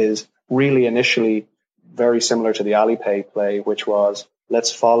is really initially very similar to the Alipay play, which was,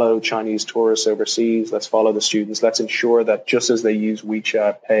 let's follow Chinese tourists overseas, let's follow the students, let's ensure that just as they use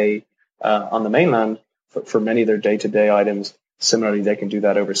WeChat Pay on the mainland for many of their day-to-day items, similarly they can do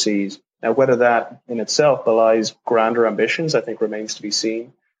that overseas. Now, whether that in itself belies grander ambitions, I think remains to be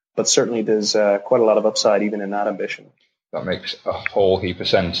seen, but certainly there's quite a lot of upside even in that ambition. That makes a whole heap of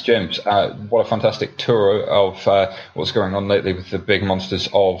sense. James, what a fantastic tour of what's going on lately with the big monsters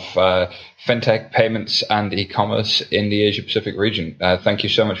of fintech, payments and e-commerce in the Asia-Pacific region. Thank you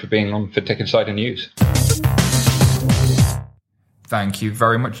so much for being on FinTech Insider News. Thank you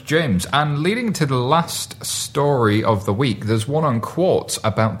very much, James. And leading to the last story of the week, there's one on Quartz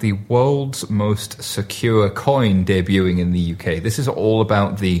about the world's most secure coin debuting in the UK. This is all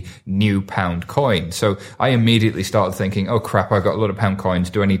about the new pound coin. So I immediately started thinking, oh crap, I've got a lot of pound coins.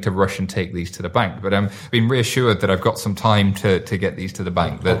 Do I need to rush and take these to the bank? But I'm being reassured that I've got some time to get these to the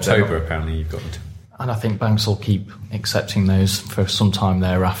bank. October, apparently, you've got them to. And I think banks will keep accepting those for some time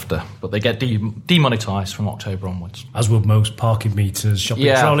thereafter. But they get demonetised from October onwards. As will most parking meters, shopping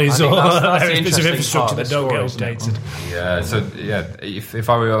trolleys, or various bits of infrastructure that don't get updated. Yeah, so if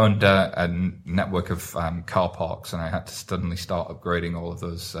I owned a network of car parks and I had to suddenly start upgrading all of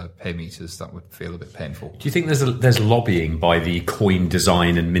those pay meters, that would feel a bit painful. Do you think there's lobbying by the coin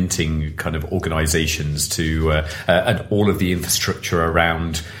design and minting kind of organisations to and all of the infrastructure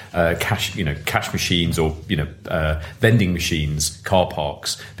around cash machines or vending machines, car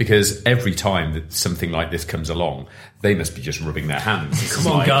parks? Because every time that something like this comes along, they must be just rubbing their hands. Come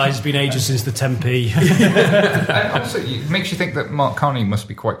on, guys, it's been ages since the 10p. And also, it makes you think that Mark Carney must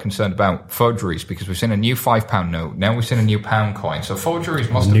be quite concerned about forgeries, because we've seen a new £5 note, now we've seen a new £1 coin, so forgeries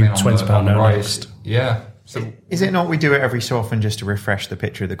must have been on the rise. Yeah. So, is it not we do it every so often just to refresh the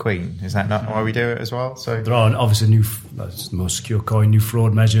picture of the Queen? Is that not why we do it as well? So there are obviously that's the most secure coin, new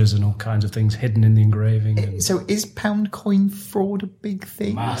fraud measures and all kinds of things hidden in the engraving. So is pound coin fraud a big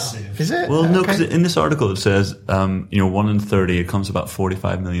thing? Massive. Is it? Well, no, because in this article it says, 1 in 30, it comes to about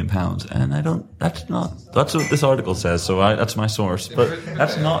 £45 million. And that's what this article says, so that's my source. But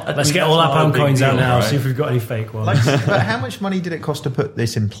that's not... Let's get all our pound coins out now, see if we've got any fake ones. But how much money did it cost to put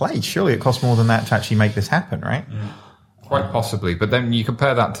this in place? Surely it cost more than that to actually make this happen, right? Yeah. Quite possibly, but then you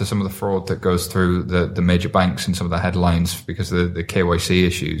compare that to some of the fraud that goes through the major banks and some of the headlines because of the KYC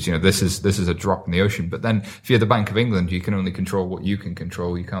issues. This is a drop in the ocean. But then if you're the Bank of England, you can only control what you can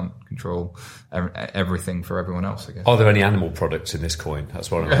control. You can't control everything for everyone else, I guess. Are there any animal products in this coin?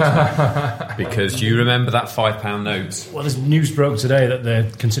 That's what I'm asking. Because you remember that £5 note. Well, there's news broke today that they're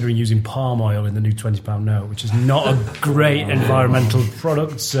considering using palm oil in the new £20 note, which is not a great environmental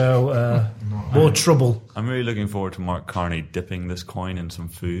product. So more trouble. I'm really looking forward to Mark Carney dipping this coin in some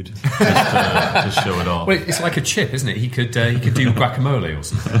food just to show it off. Well, it's like a chip, isn't it? He could do guacamole or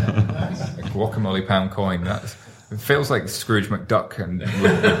something. A guacamole £1 coin. It feels like Scrooge McDuck and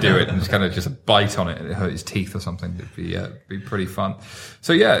would do it and just kind of just bite on it and it hurt his teeth or something. It'd be pretty fun.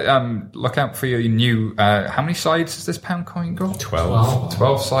 So look out for your new. How many sides has this £1 coin got? 12.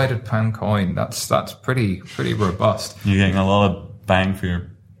 12-sided £1 coin. That's pretty robust. You're getting a lot of bang for your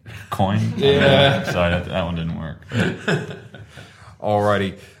coin. Yeah. Sorry, that one didn't work.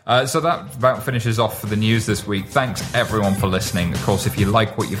 Alrighty. So that about finishes off for the news this week. Thanks everyone for listening. Of course, if you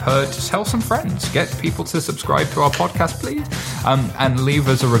like what you've heard, just tell some friends. Get people to subscribe to our podcast, please. And leave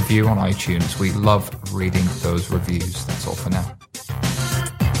us a review on iTunes. We love reading those reviews. That's all for now.